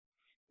appeal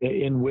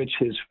in which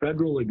his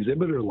federal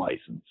exhibitor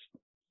license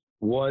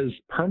was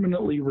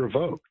permanently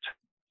revoked.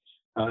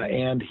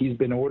 And he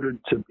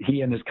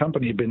and his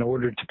company have been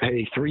ordered to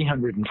pay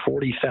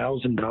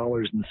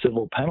 $340,000 in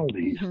civil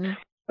penalties in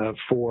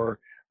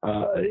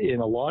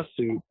a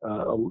lawsuit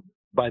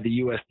by the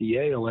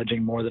USDA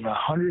alleging more than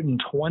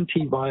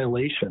 120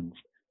 violations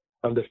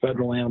of the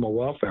Federal Animal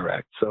Welfare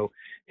Act. So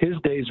his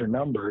days are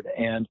numbered,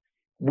 and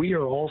we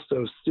are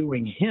also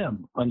suing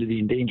him under the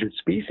Endangered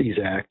Species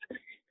Act,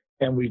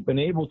 and we've been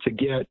able to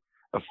get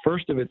a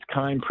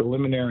first-of-its-kind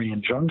preliminary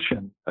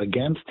injunction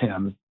against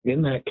him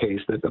in that case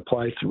that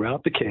applies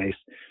throughout the case,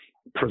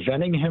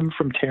 preventing him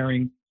from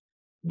tearing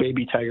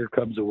baby tiger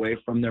cubs away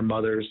from their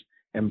mothers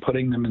and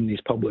putting them in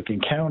these public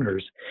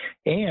encounters,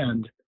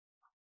 and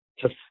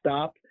to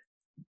stop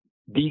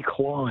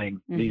declawing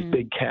these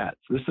big cats.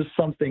 This is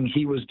something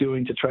he was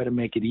doing to try to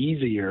make it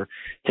easier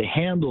to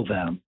handle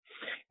them.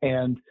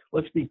 And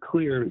let's be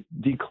clear,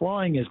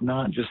 declawing is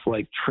not just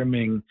like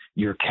trimming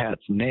your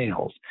cat's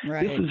nails.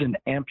 Right. This is an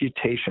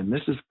amputation.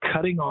 This is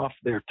cutting off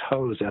their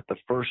toes at the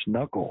first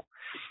knuckle.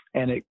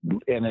 And it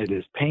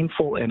is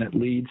painful, and it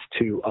leads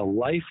to a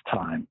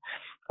lifetime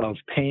of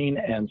pain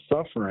and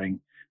suffering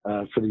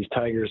for these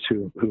tigers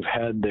who've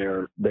had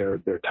their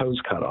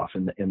toes cut off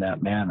in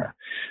that manner.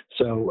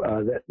 So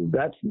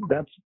that's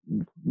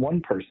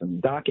one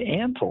person. Doc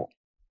Antle,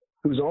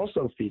 who's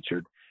also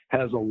featured,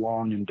 has a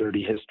long and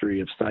dirty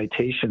history of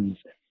citations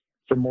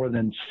for more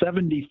than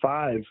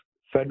 75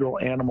 federal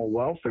animal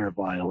welfare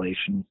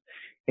violations,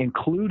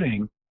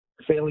 including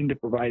failing to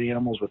provide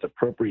animals with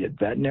appropriate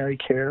veterinary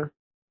care,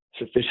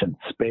 sufficient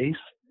space,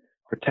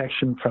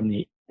 protection from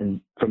the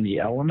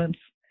elements,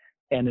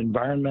 and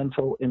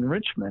environmental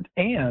enrichment,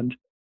 and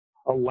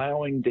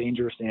allowing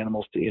dangerous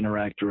animals to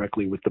interact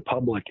directly with the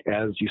public,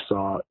 as you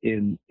saw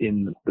in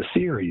the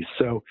series.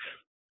 So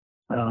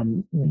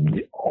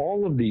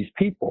all of these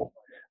people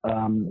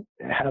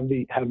have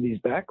these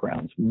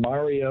backgrounds.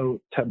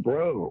 Mario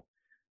Tabro,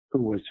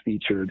 who was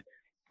featured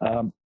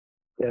in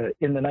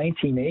the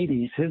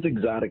 1980s, his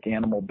exotic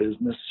animal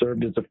business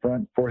served as a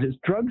front for his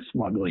drug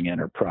smuggling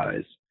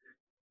enterprise,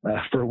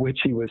 for which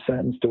he was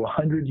sentenced to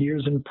 100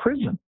 years in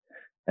prison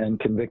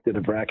and convicted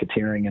of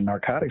racketeering and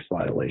narcotics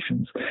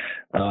violations.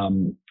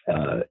 And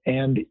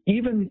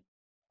even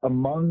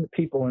among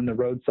people in the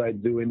roadside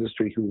zoo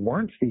industry who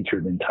weren't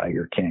featured in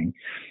Tiger King,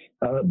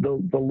 the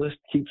list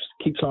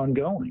keeps on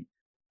going.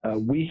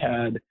 We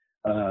had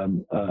a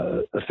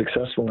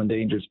successful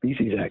Endangered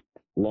Species Act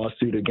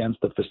lawsuit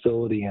against a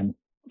facility in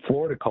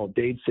Florida called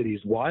Dade City's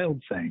Wild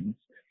Things,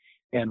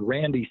 and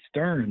Randy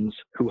Stearns,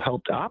 who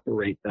helped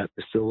operate that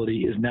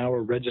facility, is now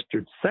a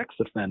registered sex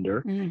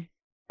offender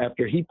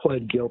after he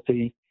pled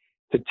guilty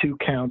to 2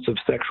 counts of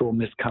sexual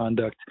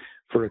misconduct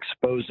for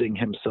exposing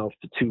himself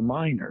to 2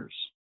 minors.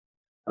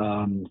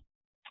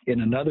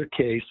 In another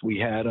case we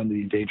had under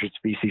the Endangered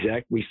Species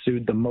Act, we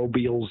sued the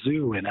Mobile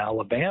Zoo in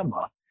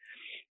Alabama,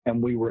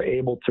 and we were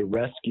able to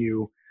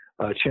rescue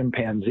a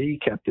chimpanzee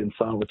kept in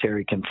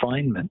solitary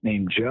confinement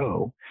named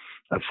Joe.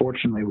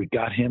 Fortunately, we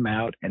got him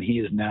out, and he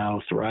is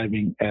now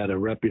thriving at a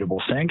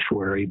reputable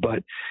sanctuary.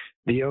 But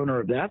the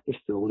owner of that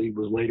facility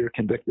was later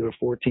convicted of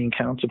 14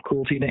 counts of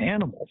cruelty to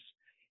animals,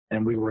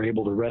 and we were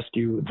able to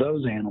rescue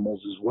those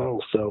animals as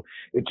well. So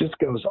it just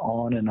goes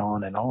on and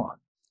on and on.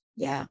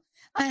 Yeah.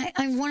 I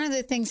one of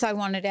the things I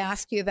wanted to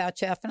ask you about,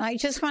 Jeff, and I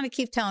just want to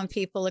keep telling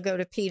people to go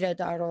to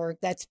PETA.org.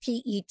 That's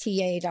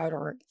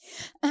PETA.org.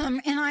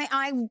 And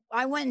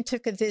I went and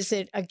took a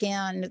visit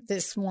again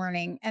this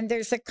morning, and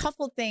there's a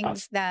couple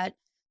things that,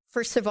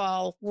 first of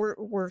all,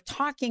 we're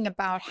talking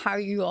about how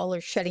you all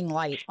are shedding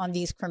light on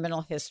these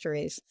criminal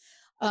histories.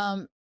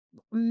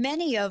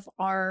 Many of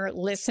our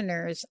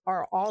listeners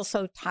are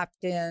also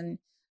tapped in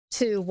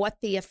to what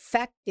the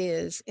effect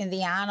is in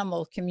the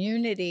animal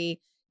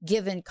community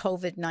given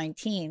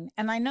COVID-19.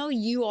 And I know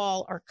you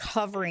all are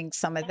covering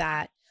some of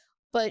that,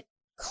 but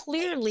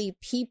clearly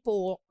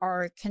people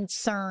are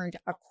concerned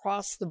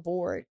across the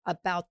board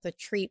about the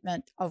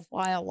treatment of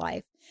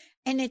wildlife.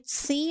 And it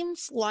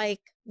seems like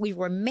we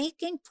were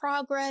making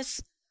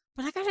progress,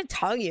 but I got to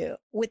tell you,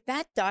 with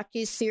that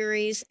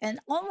docuseries and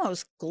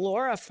almost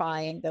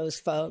glorifying those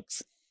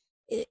folks,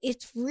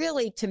 it's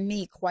really, to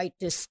me, quite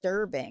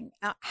disturbing.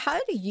 How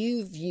do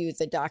you view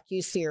the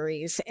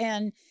docuseries?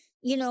 And,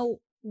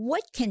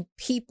 what can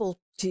people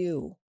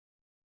do?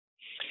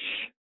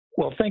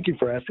 Well, thank you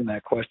for asking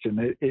that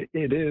question.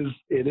 It is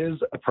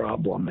a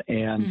problem,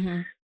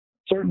 and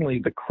certainly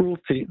the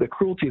cruelty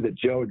that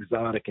Joe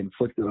Exotic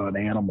inflicted on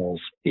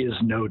animals is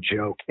no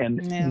joke. And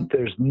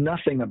there's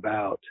nothing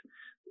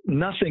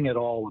at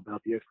all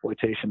about the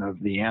exploitation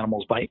of the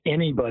animals by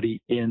anybody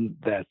in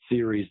that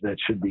series that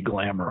should be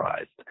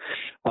glamorized.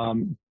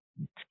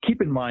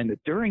 Keep in mind that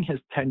during his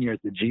tenure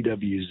at the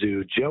GW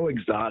Zoo, Joe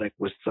Exotic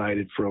was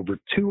cited for over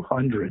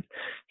 200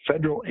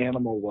 federal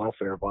animal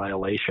welfare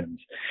violations,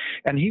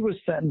 and he was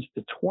sentenced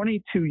to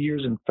 22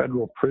 years in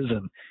federal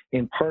prison,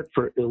 in part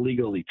for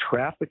illegally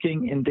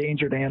trafficking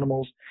endangered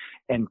animals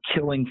and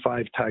killing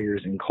 5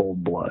 tigers in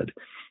cold blood.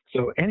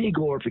 So any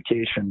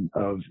glorification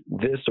of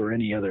this or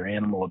any other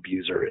animal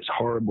abuser is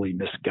horribly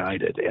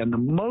misguided. And the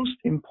most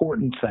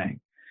important thing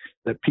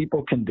that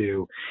people can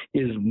do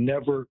is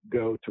never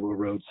go to a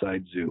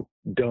roadside zoo.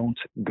 Don't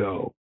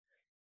go.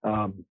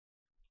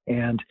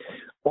 And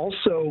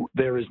also,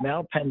 there is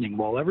now pending,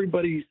 while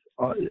everybody's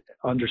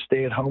under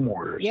stay-at-home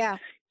orders,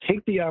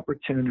 take the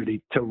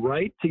opportunity to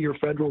write to your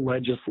federal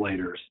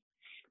legislators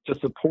to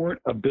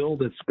support a bill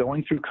that's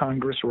going through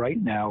Congress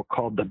right now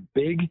called the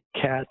Big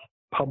Cat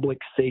Public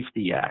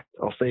Safety Act.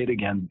 I'll say it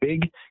again,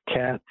 Big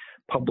Cat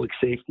Public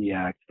Safety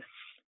Act.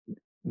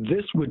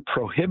 This would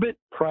prohibit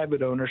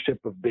private ownership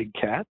of big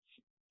cats,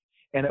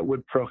 and it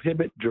would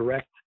prohibit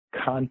direct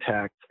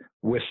contact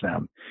with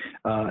them.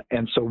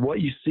 And so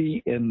what you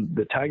see in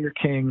the Tiger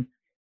King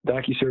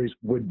docuseries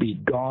would be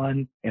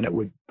gone, and it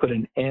would put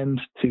an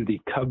end to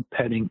the cub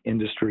petting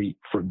industry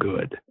for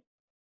good.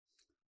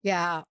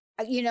 Yeah.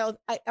 You know,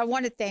 I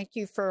want to thank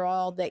you for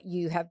all that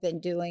you have been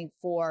doing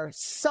for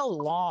so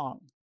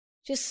long,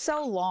 just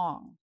so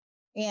long,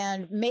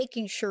 and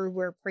making sure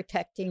we're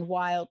protecting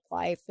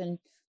wildlife and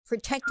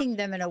protecting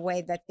them in a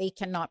way that they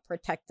cannot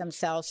protect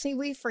themselves. See,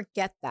 we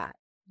forget that.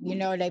 You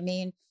know what I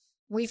mean?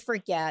 We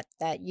forget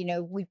that, you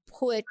know, we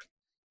put,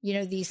 you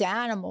know, these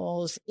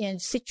animals in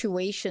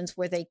situations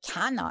where they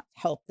cannot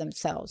help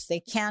themselves.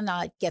 They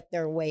cannot get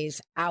their ways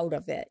out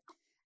of it.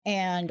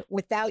 And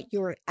without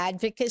your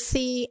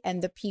advocacy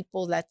and the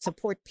people that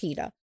support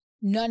PETA,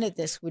 none of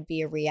this would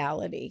be a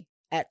reality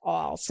at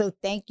all. So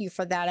thank you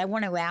for that. I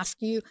want to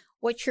ask you,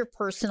 what's your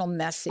personal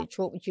message?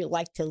 What would you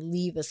like to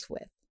leave us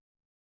with?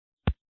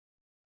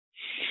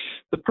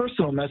 The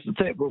personal message,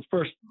 well,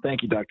 first,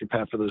 thank you, Dr.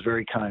 Pat, for those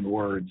very kind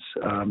words.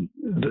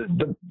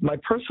 My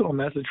personal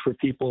message for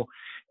people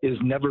is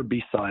never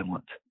be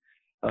silent.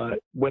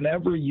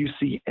 Whenever you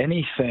see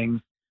anything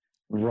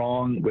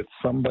wrong with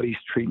somebody's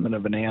treatment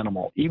of an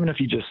animal, even if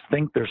you just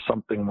think there's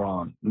something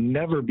wrong,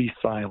 never be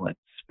silent.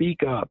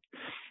 Speak up.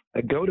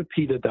 Go to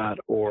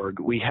PETA.org.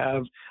 We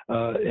have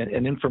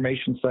an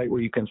information site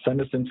where you can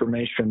send us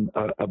information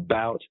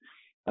about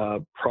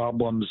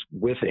problems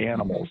with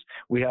animals.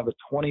 We have a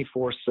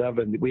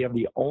 24/7, we have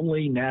the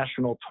only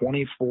national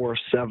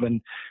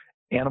 24/7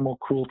 animal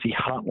cruelty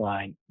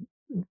hotline.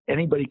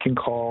 Anybody can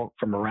call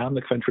from around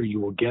the country. You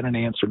will get an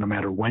answer no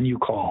matter when you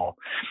call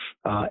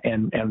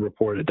and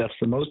report it. That's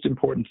the most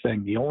important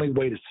thing. The only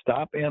way to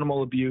stop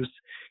animal abuse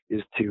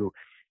is to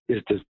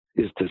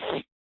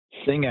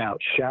sing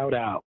out, shout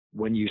out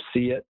when you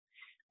see it,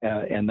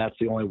 and that's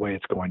the only way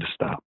it's going to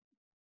stop.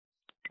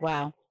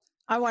 Wow.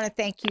 I want to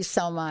thank you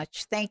so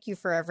much. Thank you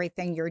for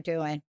everything you're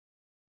doing.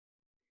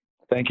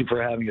 Thank you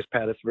for having us,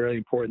 Pat. It's very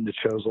important that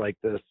shows like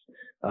this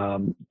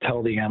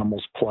tell the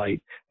animal's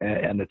plight,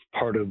 and it's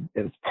part of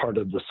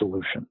the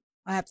solution.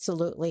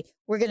 Absolutely.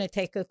 We're going to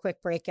take a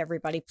quick break,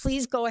 everybody.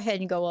 Please go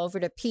ahead and go over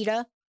to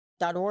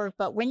PETA.org.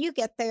 But when you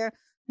get there,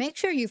 make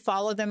sure you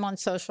follow them on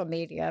social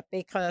media,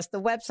 because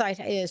the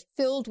website is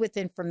filled with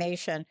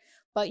information,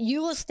 but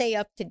you will stay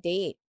up to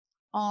date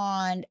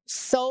on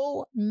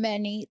so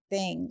many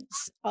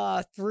things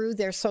through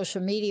their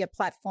social media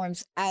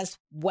platforms as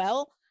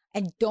well.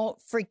 And don't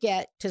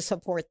forget to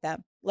support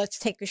them. Let's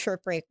take a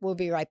short break. We'll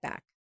be right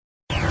back.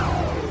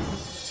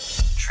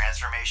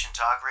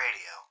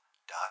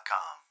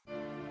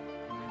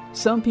 TransformationTalkRadio.com.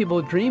 Some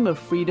people dream of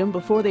freedom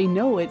before they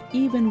know it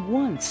even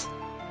once.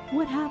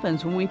 What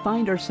happens when we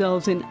find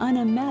ourselves in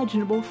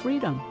unimaginable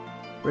freedom?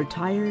 We're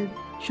tired,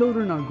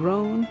 children are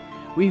grown,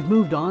 we've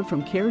moved on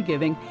from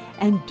caregiving,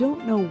 and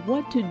don't know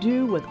what to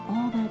do with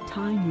all that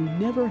time you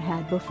never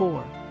had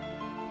before.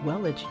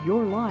 Well, it's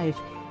your life.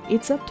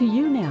 It's up to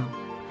you now.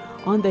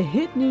 On the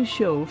hit new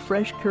show,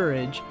 Fresh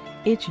Courage,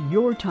 it's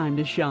your time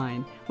to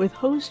shine with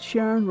host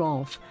Sharon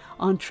Rolfe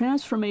on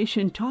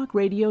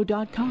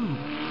TransformationTalkRadio.com.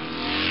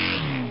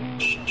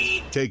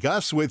 Take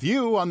us with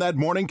you on that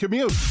morning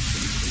commute.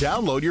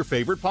 Download your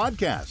favorite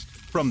podcast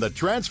from the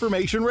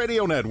Transformation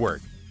Radio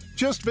Network.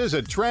 Just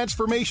visit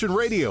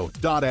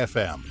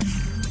transformationradio.fm.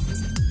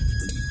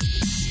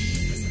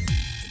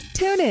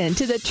 Tune in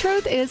to The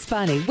Truth is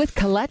Funny with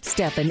Colette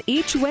Steffen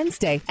each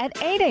Wednesday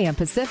at 8 a.m.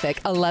 Pacific,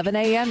 11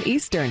 a.m.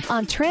 Eastern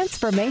on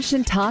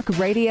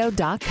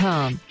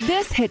TransformationTalkRadio.com.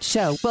 This hit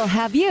show will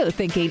have you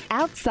thinking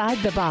outside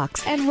the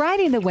box and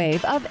riding the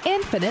wave of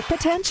infinite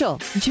potential.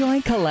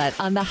 Join Colette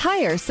on the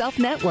Higher Self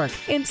Network,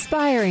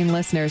 inspiring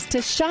listeners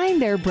to shine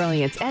their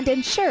brilliance and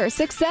ensure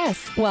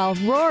success while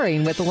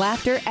roaring with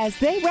laughter as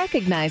they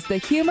recognize the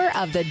humor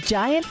of the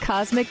giant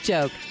cosmic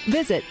joke.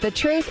 Visit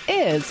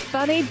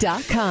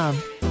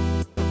thetruthisfunny.com.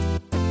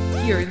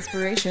 Your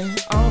inspiration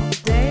all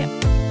day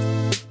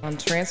on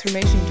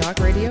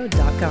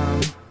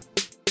TransformationTalkRadio.com.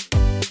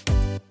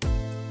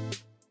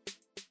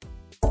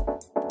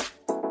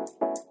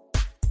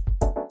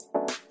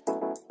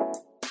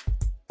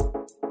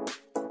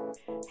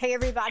 Hey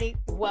everybody,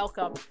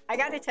 welcome. I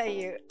got to tell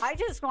you, I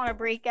just want to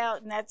break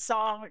out in that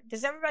song.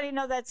 Does everybody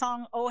know that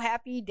song, Oh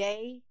Happy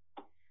Day?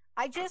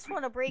 I just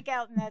want to break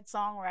out in that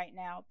song right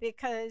now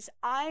because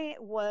I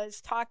was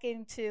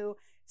talking to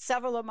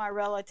several of my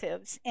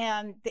relatives,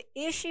 and the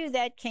issue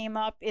that came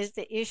up is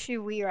the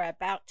issue we are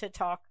about to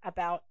talk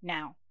about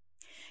now.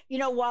 You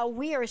know, while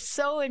we are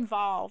so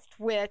involved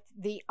with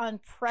the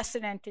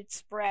unprecedented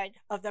spread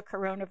of the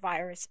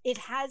coronavirus, it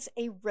has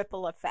a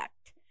ripple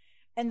effect.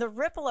 And the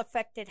ripple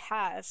effect it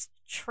has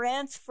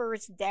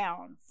transfers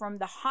down from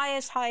the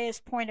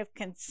highest point of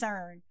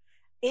concern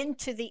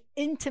into the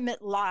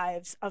intimate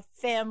lives of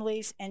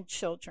families and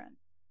children.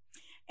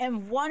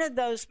 And one of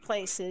those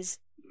places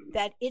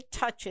that it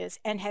touches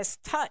and has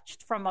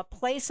touched from a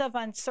place of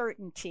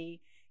uncertainty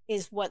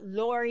is what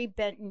Lori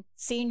Benton,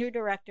 Senior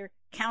Director,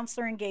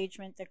 Counselor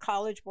Engagement, the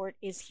College Board,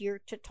 is here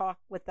to talk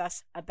with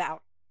us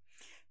about.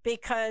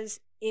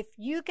 Because if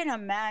you can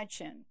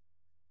imagine,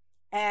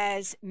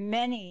 as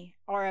many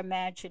are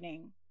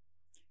imagining,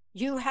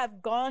 you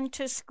have gone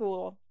to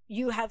school,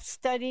 you have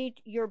studied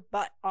your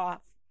butt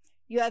off,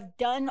 you have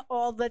done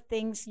all the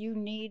things you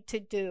need to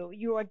do,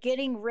 you are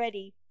getting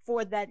ready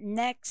for that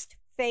next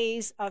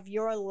phase of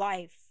your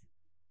life.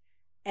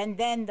 And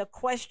then the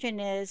question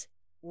is,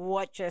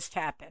 what just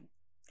happened?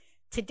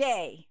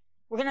 Today,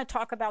 we're going to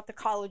talk about the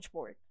College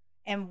Board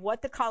and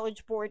what the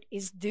College Board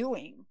is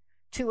doing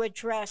to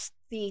address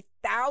the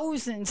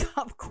thousands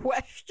of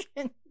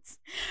questions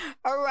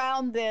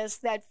around this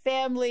that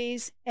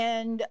families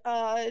and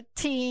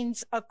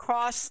teens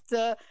across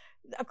the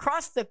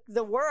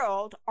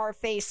world are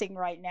facing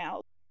right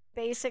now.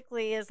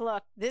 Basically is,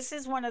 look, this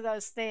is one of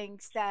those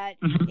things that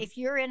if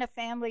you're in a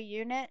family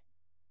unit,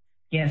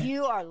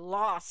 you are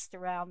lost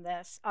around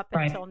this up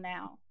until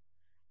now.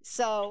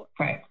 So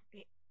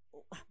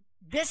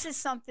this is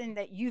something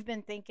that you've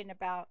been thinking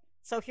about.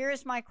 So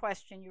here's my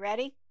question. You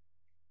ready?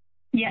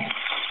 Yes.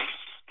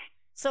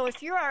 So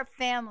if you're our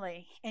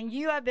family and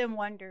you have been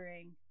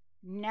wondering,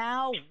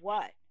 now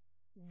what?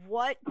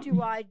 What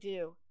do I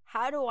do?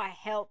 How do I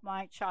help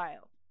my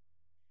child?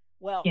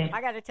 Well, I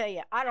got to tell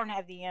you, I don't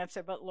have the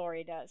answer, but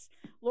Lori does.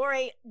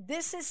 Lori,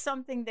 this is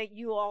something that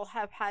you all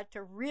have had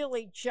to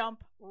really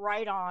jump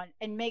right on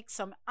and make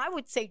some, I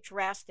would say,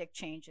 drastic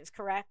changes,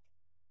 correct?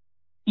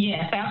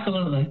 Yes,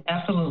 absolutely.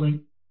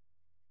 Absolutely.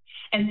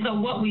 And so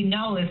what we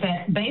know is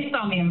that based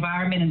on the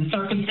environment and the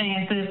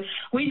circumstances,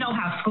 we know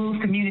how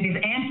schools, communities,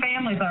 and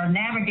families are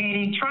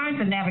trying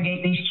to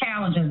navigate these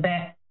challenges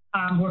that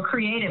were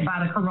created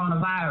by the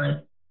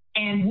coronavirus.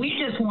 And we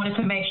just wanted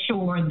to make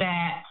sure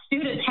that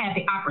students had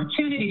the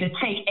opportunity to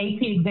take AP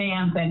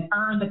exams and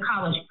earn the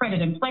college credit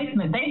and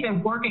placement they've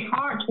been working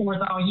hard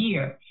towards all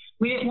year.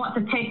 We didn't want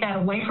to take that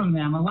away from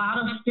them. A lot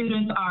of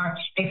students are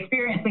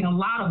experiencing a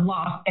lot of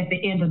loss at the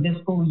end of this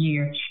school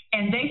year.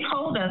 And they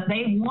told us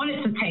they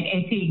wanted to take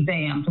AP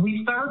exams.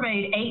 We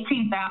surveyed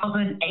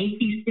 18,000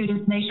 AP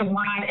students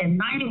nationwide, and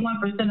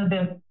 91% of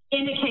them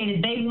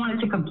indicated they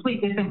wanted to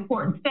complete this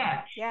important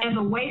step as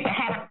a way to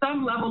have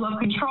some level of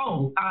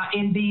control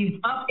in these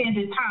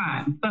upended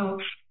times. So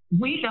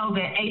we know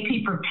that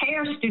AP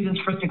prepares students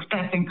for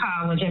success in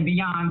college and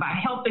beyond by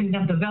helping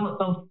them develop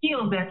those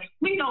skills that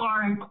we know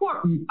are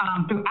important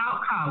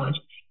throughout college.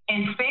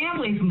 And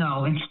families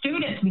know and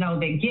students know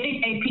that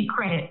getting AP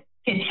credit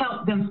can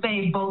help them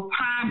save both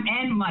time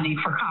and money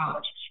for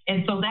college.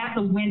 And so that's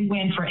a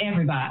win-win for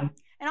everybody.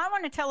 And I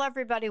want to tell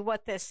everybody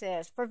what this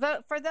is. For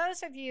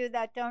those of you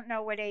that don't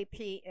know what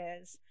AP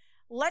is,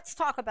 let's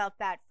talk about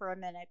that for a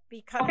minute,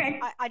 because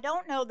I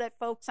don't know that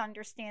folks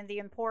understand the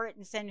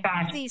importance and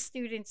who these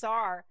students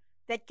are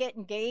that get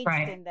engaged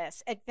in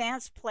this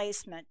advanced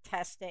placement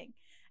testing.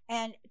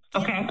 And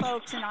give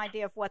folks an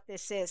idea of what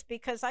this is,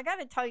 because I got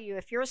to tell you,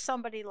 if you're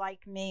somebody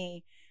like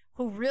me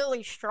who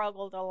really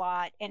struggled a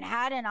lot and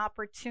had an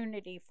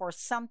opportunity for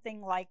something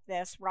like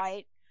this,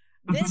 right?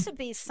 This would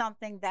be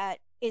something that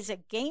is a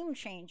game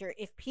changer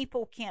if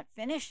people can't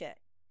finish it.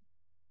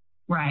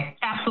 Right.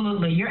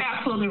 Absolutely. You're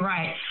absolutely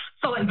right.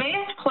 So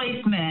advanced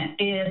placement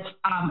is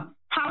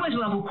college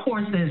level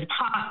courses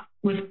taught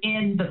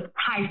within the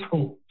high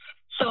school.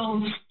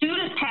 So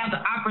students have the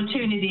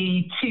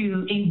opportunity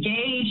to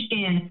engage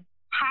in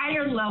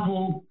higher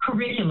level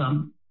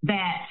curriculum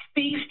that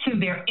speaks to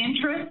their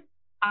interests,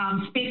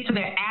 speaks to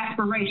their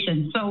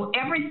aspirations. So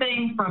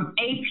everything from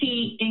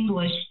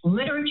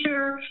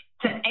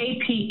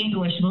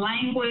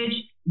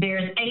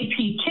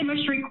AP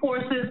chemistry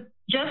courses,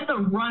 just to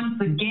run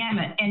the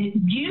gamut. And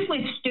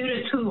usually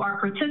students who are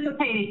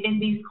participating in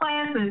these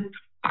classes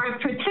are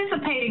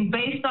participating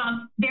based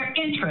on their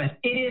interest.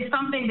 It is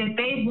something that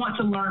they want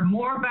to learn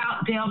more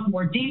about, delve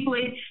more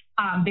deeply.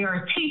 There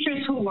are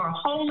teachers who are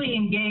wholly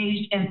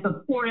engaged and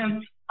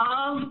supportive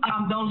of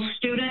those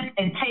students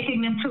and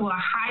taking them to a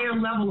higher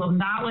level of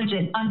knowledge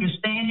and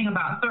understanding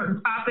about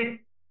certain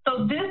topics.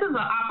 So this is an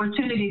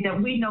opportunity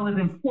that we know is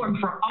important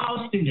for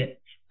all students.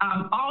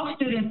 All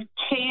students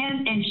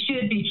can and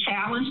should be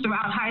challenged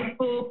throughout high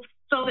school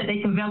so that they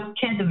can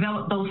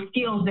develop those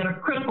skills that are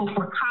critical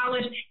for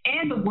college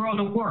and the world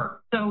of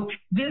work. So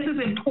this is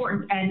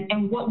important.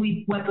 And what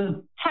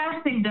the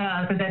testing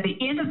does is at the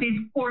end of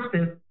these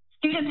courses,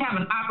 students have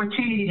an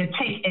opportunity to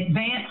take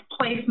advanced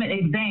placement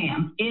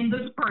exams in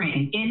the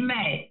spring, in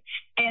May.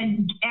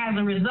 And as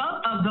a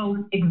result of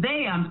those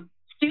exams,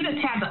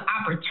 students have the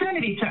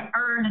opportunity to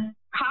earn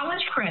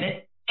college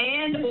credit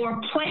and or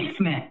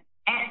placement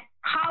at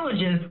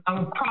colleges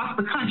across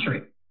the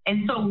country.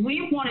 And so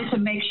we wanted to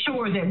make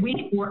sure that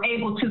we were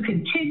able to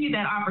continue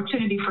that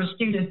opportunity for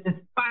students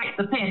despite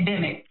the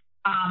pandemic,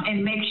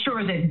 and make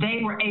sure that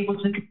they were able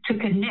to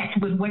connect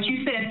with what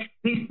you said,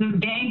 these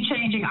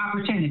game-changing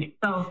opportunities.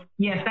 So,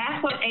 yes,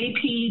 that's what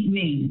AP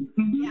means.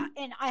 Mm-hmm. Yeah,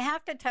 and I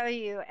have to tell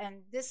you,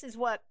 and this is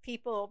what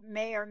people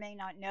may or may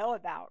not know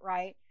about,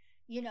 right?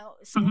 You know,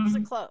 schools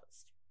are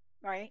closed,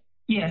 right?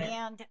 Yes.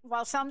 And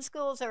while some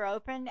schools are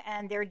open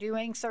and they're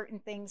doing certain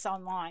things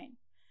online,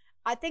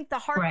 I think the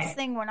hardest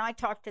thing when I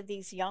talk to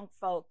these young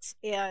folks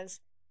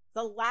is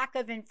the lack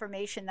of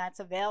information that's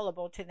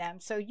available to them.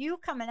 So you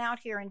coming out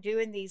here and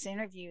doing these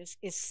interviews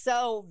is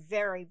so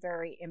very,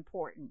 very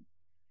important.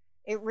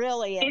 It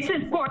really is. It's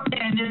important,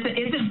 and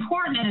it's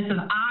important, and it's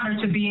an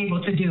honor to be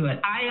able to do it.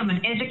 I am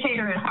an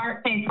educator at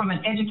heart, came from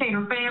an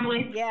educator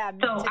family. Yeah.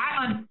 So I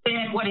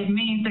understand what it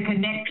means to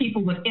connect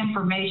people with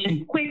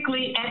information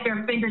quickly at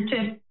their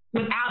fingertips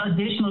without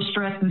additional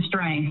stress and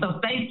strain.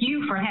 So thank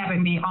you for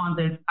having me on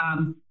this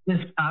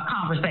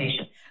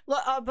conversation.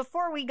 Well,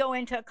 before we go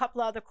into a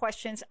couple other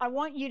questions, I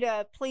want you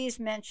to please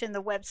mention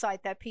the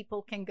website that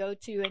people can go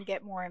to and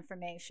get more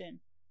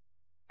information.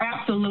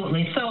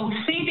 Absolutely. So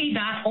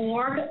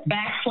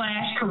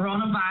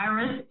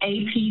cb.org/coronavirus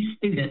AP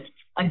students.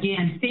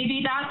 Again,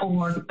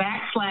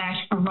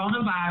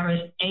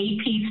 cb.org/coronavirus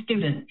AP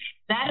students.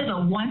 That is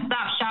a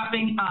one-stop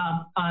shopping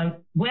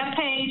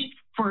webpage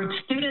for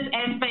students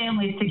and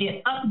families to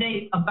get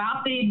updates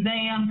about the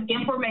exams,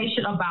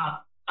 information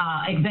about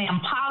exam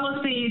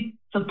policies,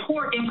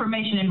 support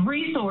information and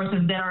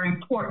resources that are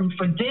important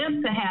for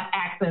them to have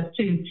access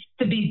to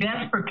be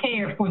best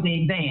prepared for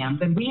the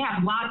exams. And we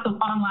have lots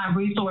of online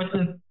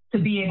resources to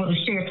be able to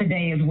share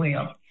today as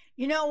well.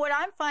 You know, what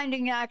I'm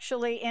finding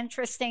actually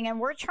interesting, and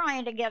we're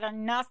trying to get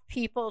enough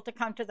people to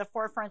come to the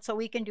forefront so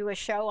we can do a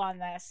show on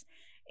this,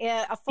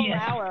 a full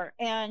hour.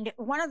 And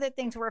one of the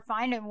things we're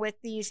finding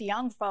with these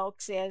young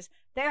folks is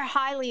they're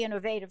highly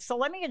innovative. So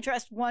let me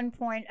address one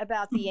point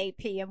about the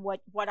AP and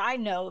what I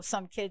know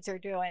some kids are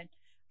doing.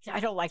 I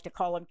don't like to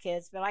call them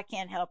kids, but I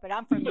can't help it.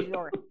 I'm from New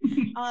York.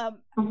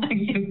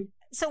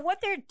 So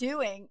what they're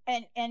doing,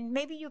 and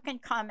maybe you can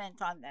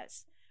comment on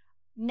this,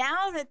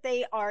 now that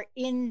they are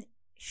in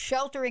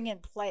sheltering in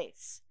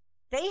place,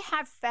 they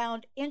have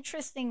found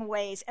interesting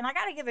ways. And I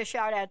got to give a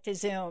shout out to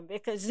Zoom,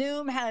 because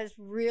Zoom has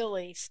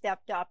really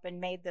stepped up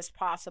and made this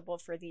possible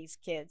for these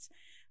kids.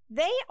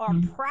 They are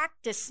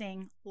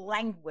practicing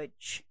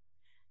language.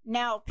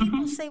 Now,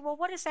 people say, well,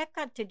 what has that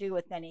got to do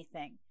with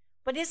anything?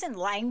 But isn't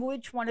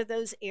language one of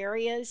those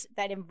areas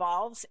that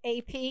involves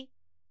AP?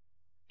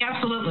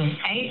 Absolutely.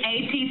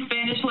 AP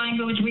Spanish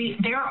language.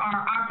 There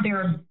are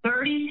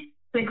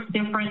 36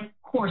 different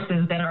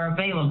courses that are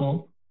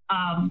available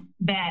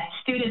that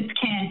students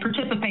can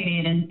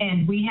participate in,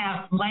 and we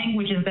have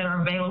languages that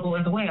are available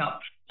as well.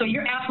 So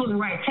you're absolutely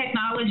right.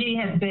 Technology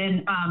has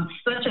been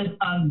such a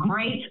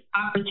great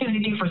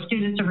opportunity for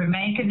students to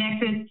remain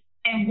connected.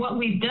 And what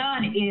we've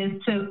done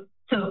is to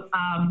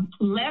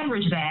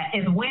leverage that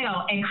as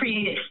well and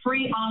created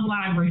free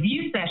online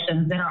review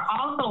sessions that are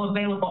also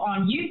available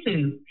on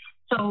YouTube.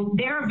 So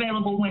they're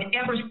available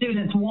whenever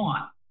students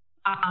want.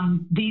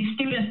 These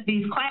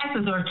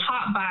classes are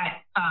taught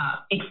by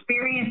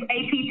experienced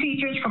AP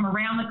teachers from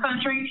around the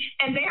country,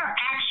 and they are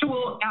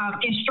actual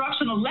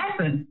instructional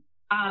lessons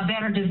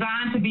that are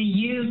designed to be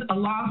used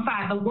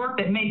alongside the work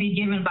that may be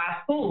given by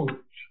schools.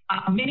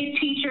 Many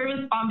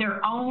teachers on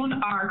their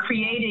own are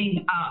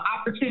creating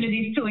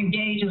opportunities to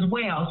engage as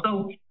well.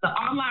 So the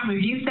online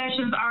review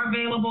sessions are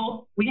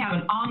available. We have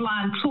an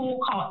online tool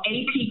called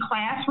AP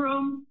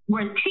Classroom,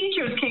 where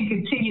teachers can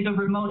continue the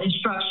remote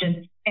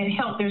instruction and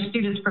help their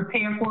students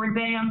prepare for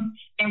exams.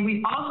 And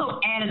we've also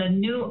added a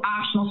new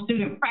optional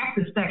student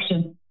practice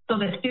section so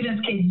that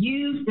students can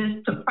use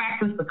this to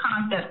practice the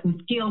concepts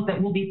and skills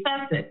that will be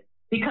tested.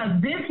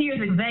 Because this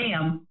year's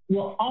exam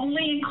will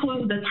only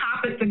include the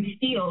topics and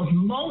skills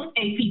most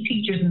AP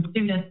teachers and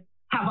students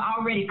have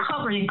already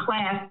covered in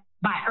class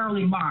by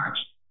early March.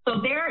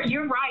 So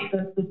you're right.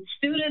 The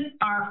students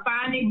are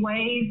finding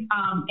ways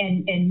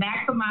and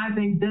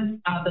maximizing the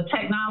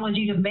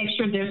technology to make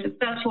sure they're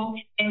successful,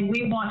 and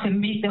we want to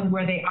meet them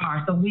where they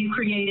are. So we've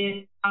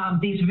created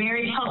these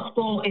very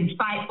helpful,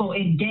 insightful,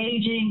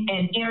 engaging,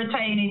 and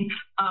entertaining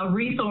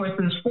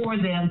resources for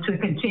them to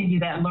continue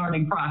that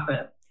learning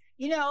process.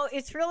 You know,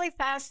 it's really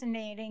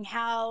fascinating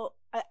how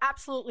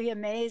absolutely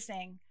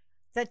amazing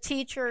the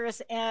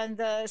teachers and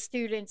the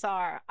students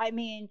are. I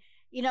mean,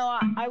 you know,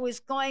 I was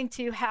going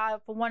to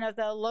have one of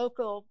the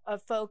local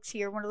folks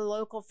here, one of the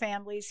local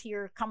families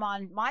here, come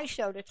on my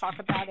show to talk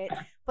about it,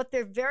 but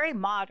they're very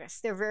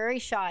modest. They're very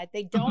shy.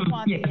 They don't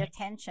want the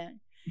attention.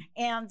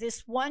 And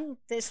this one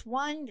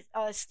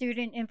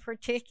student in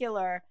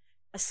particular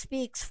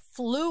speaks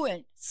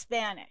fluent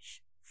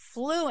Spanish.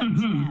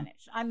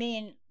 I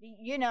mean,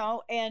 you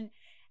know, and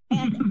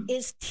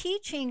is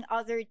teaching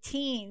other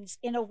teens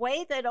in a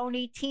way that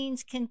only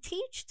teens can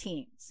teach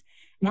teens.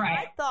 And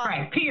I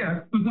thought,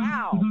 peer.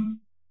 Wow.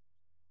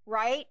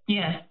 Right?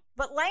 Yes.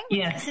 But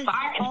language isn't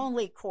the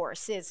only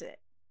course, is it?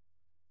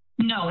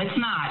 No, it's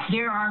not.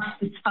 There are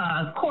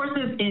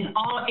courses in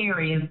all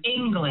areas: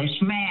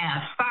 English,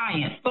 math,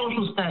 science,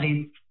 social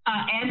studies,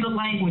 and the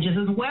languages,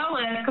 as well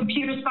as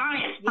computer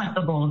science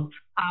principles.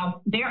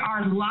 There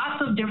are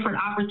lots of different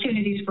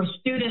opportunities for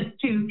students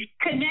to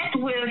connect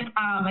with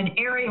an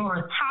area or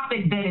a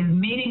topic that is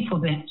meaningful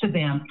to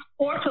them,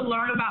 or to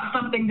learn about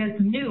something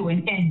that's new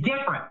and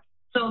different,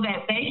 so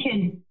that they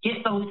can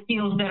get those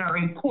skills that are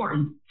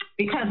important.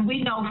 Because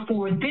we know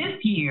for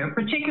this year,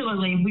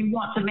 particularly, we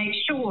want to make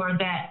sure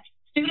that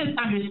students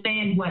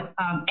understand what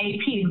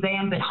AP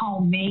exams at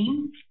home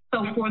mean.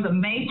 So for the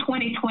May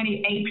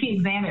 2020 AP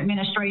exam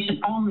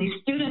administration only,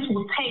 students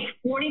will take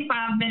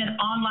 45-minute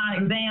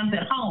online exams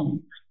at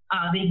home.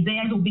 The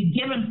exams will be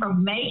given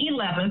from May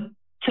 11th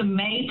to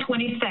May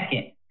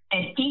 22nd.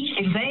 And each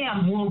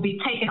exam will be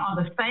taken on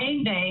the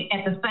same day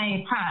at the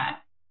same time.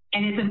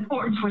 And it's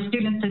important for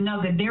students to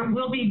know that there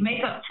will be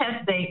makeup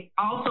test dates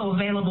also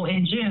available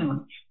in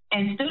June.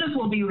 And students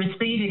will be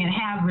receiving and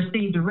have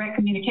received direct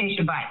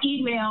communication by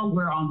email.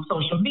 We're on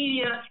social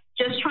media,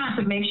 just trying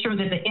to make sure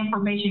that the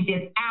information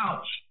gets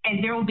out.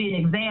 And there will be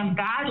an exam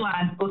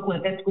guidelines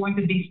booklet that's going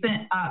to be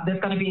sent, that's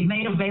going to be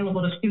made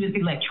available to students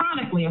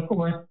electronically, of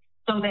course,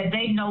 so that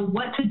they know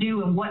what to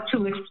do and what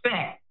to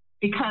expect.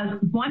 Because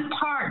one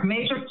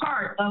major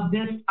part of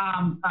this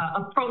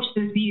approach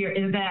this year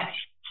is that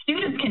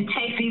students can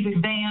take these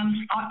exams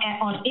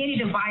on any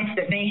device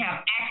that they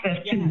have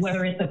access to,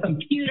 whether it's a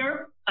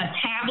computer, a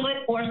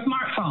tablet, or a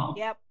smartphone.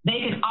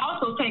 They can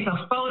also take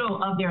a photo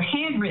of their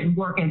handwritten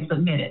work and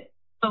submit it.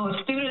 So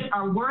if students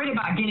are worried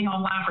about getting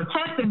online for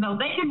testing, though,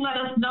 they can let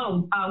us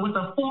know with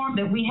a form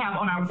that we have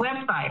on our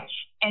website.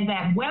 And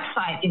that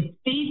website is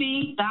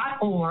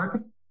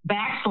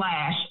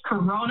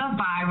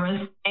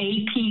cb.org/coronavirus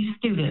AP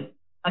students.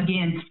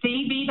 Again,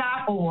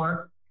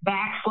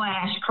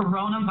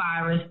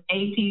 cb.org/coronavirus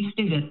AP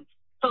students.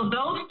 So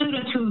those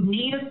students who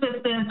need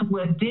assistance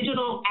with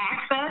digital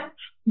access,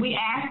 we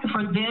ask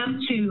for them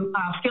to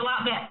fill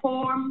out that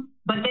form,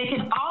 but they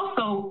can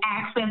also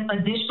access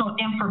additional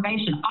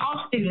information.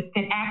 All students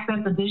can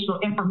access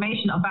additional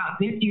information about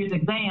this year's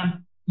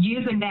exam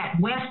using that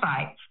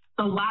website.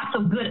 So lots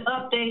of good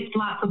updates,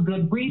 lots of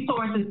good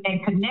resources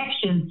and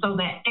connections so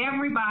that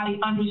everybody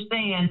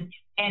understands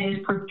and is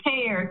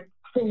prepared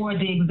for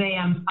the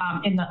exams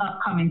in the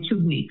upcoming 2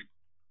 weeks.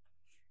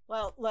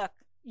 Well, look,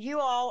 you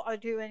all are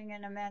doing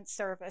an immense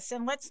service.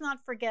 And let's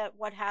not forget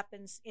what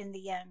happens in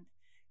the end.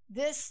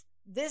 This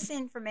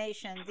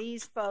information,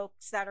 these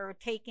folks that are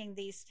taking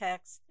these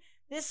texts,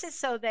 this is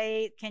so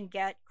they can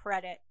get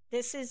credit.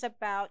 This is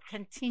about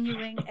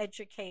continuing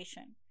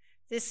education.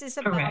 This is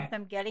about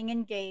them getting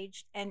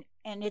engaged, and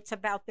it's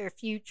about their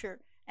future.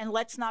 And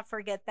let's not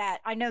forget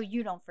that. I know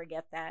you don't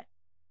forget that.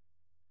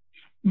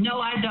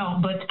 No, I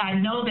don't, but I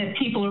know that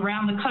people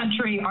around the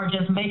country are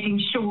just making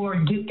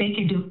sure they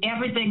can do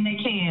everything they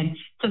can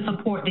to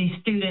support these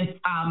students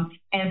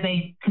as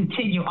they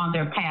continue on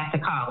their path to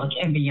college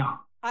and beyond.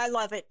 I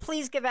love it.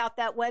 Please give out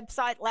that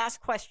website.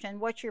 Last question.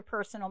 What's your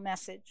personal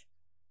message?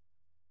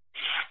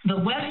 The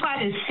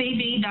website is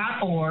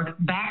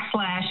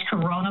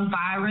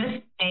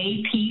cb.org/coronavirus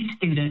AP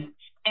students.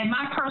 And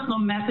my personal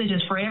message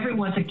is for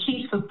everyone to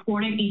keep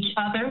supporting each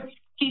other,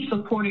 keep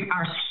supporting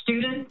our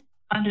students,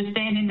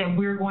 understanding that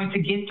we're going to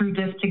get through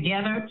this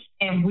together.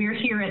 And we're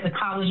here at the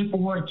College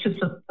Board to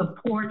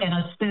support and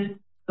assist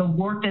the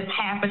work that's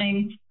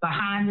happening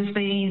behind the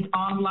scenes,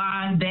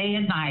 online, day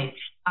and night,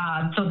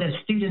 so that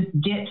students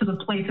get to the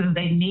places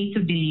they need to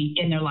be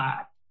in their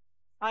lives.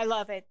 I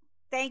love it.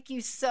 Thank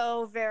you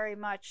so very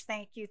much.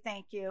 Thank you.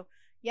 Thank you.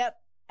 Yep.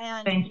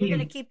 And you're going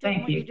to keep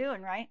doing what you're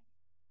doing, right?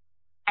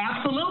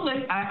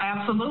 Absolutely.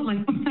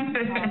 Absolutely.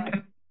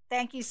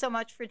 Thank you so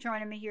much for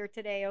joining me here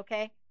today,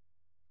 okay?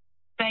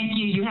 Thank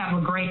you. You have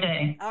a great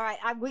day. All right.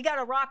 We got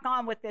to rock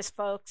on with this,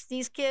 folks.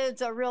 These kids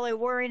are really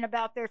worrying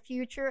about their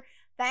future.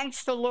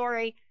 Thanks to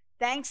Lori.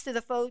 Thanks to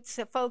the folks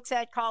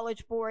at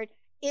College Board.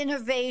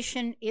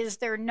 Innovation is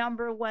their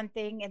number one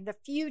thing, and the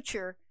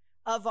future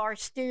of our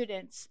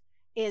students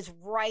is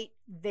right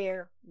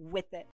there with it.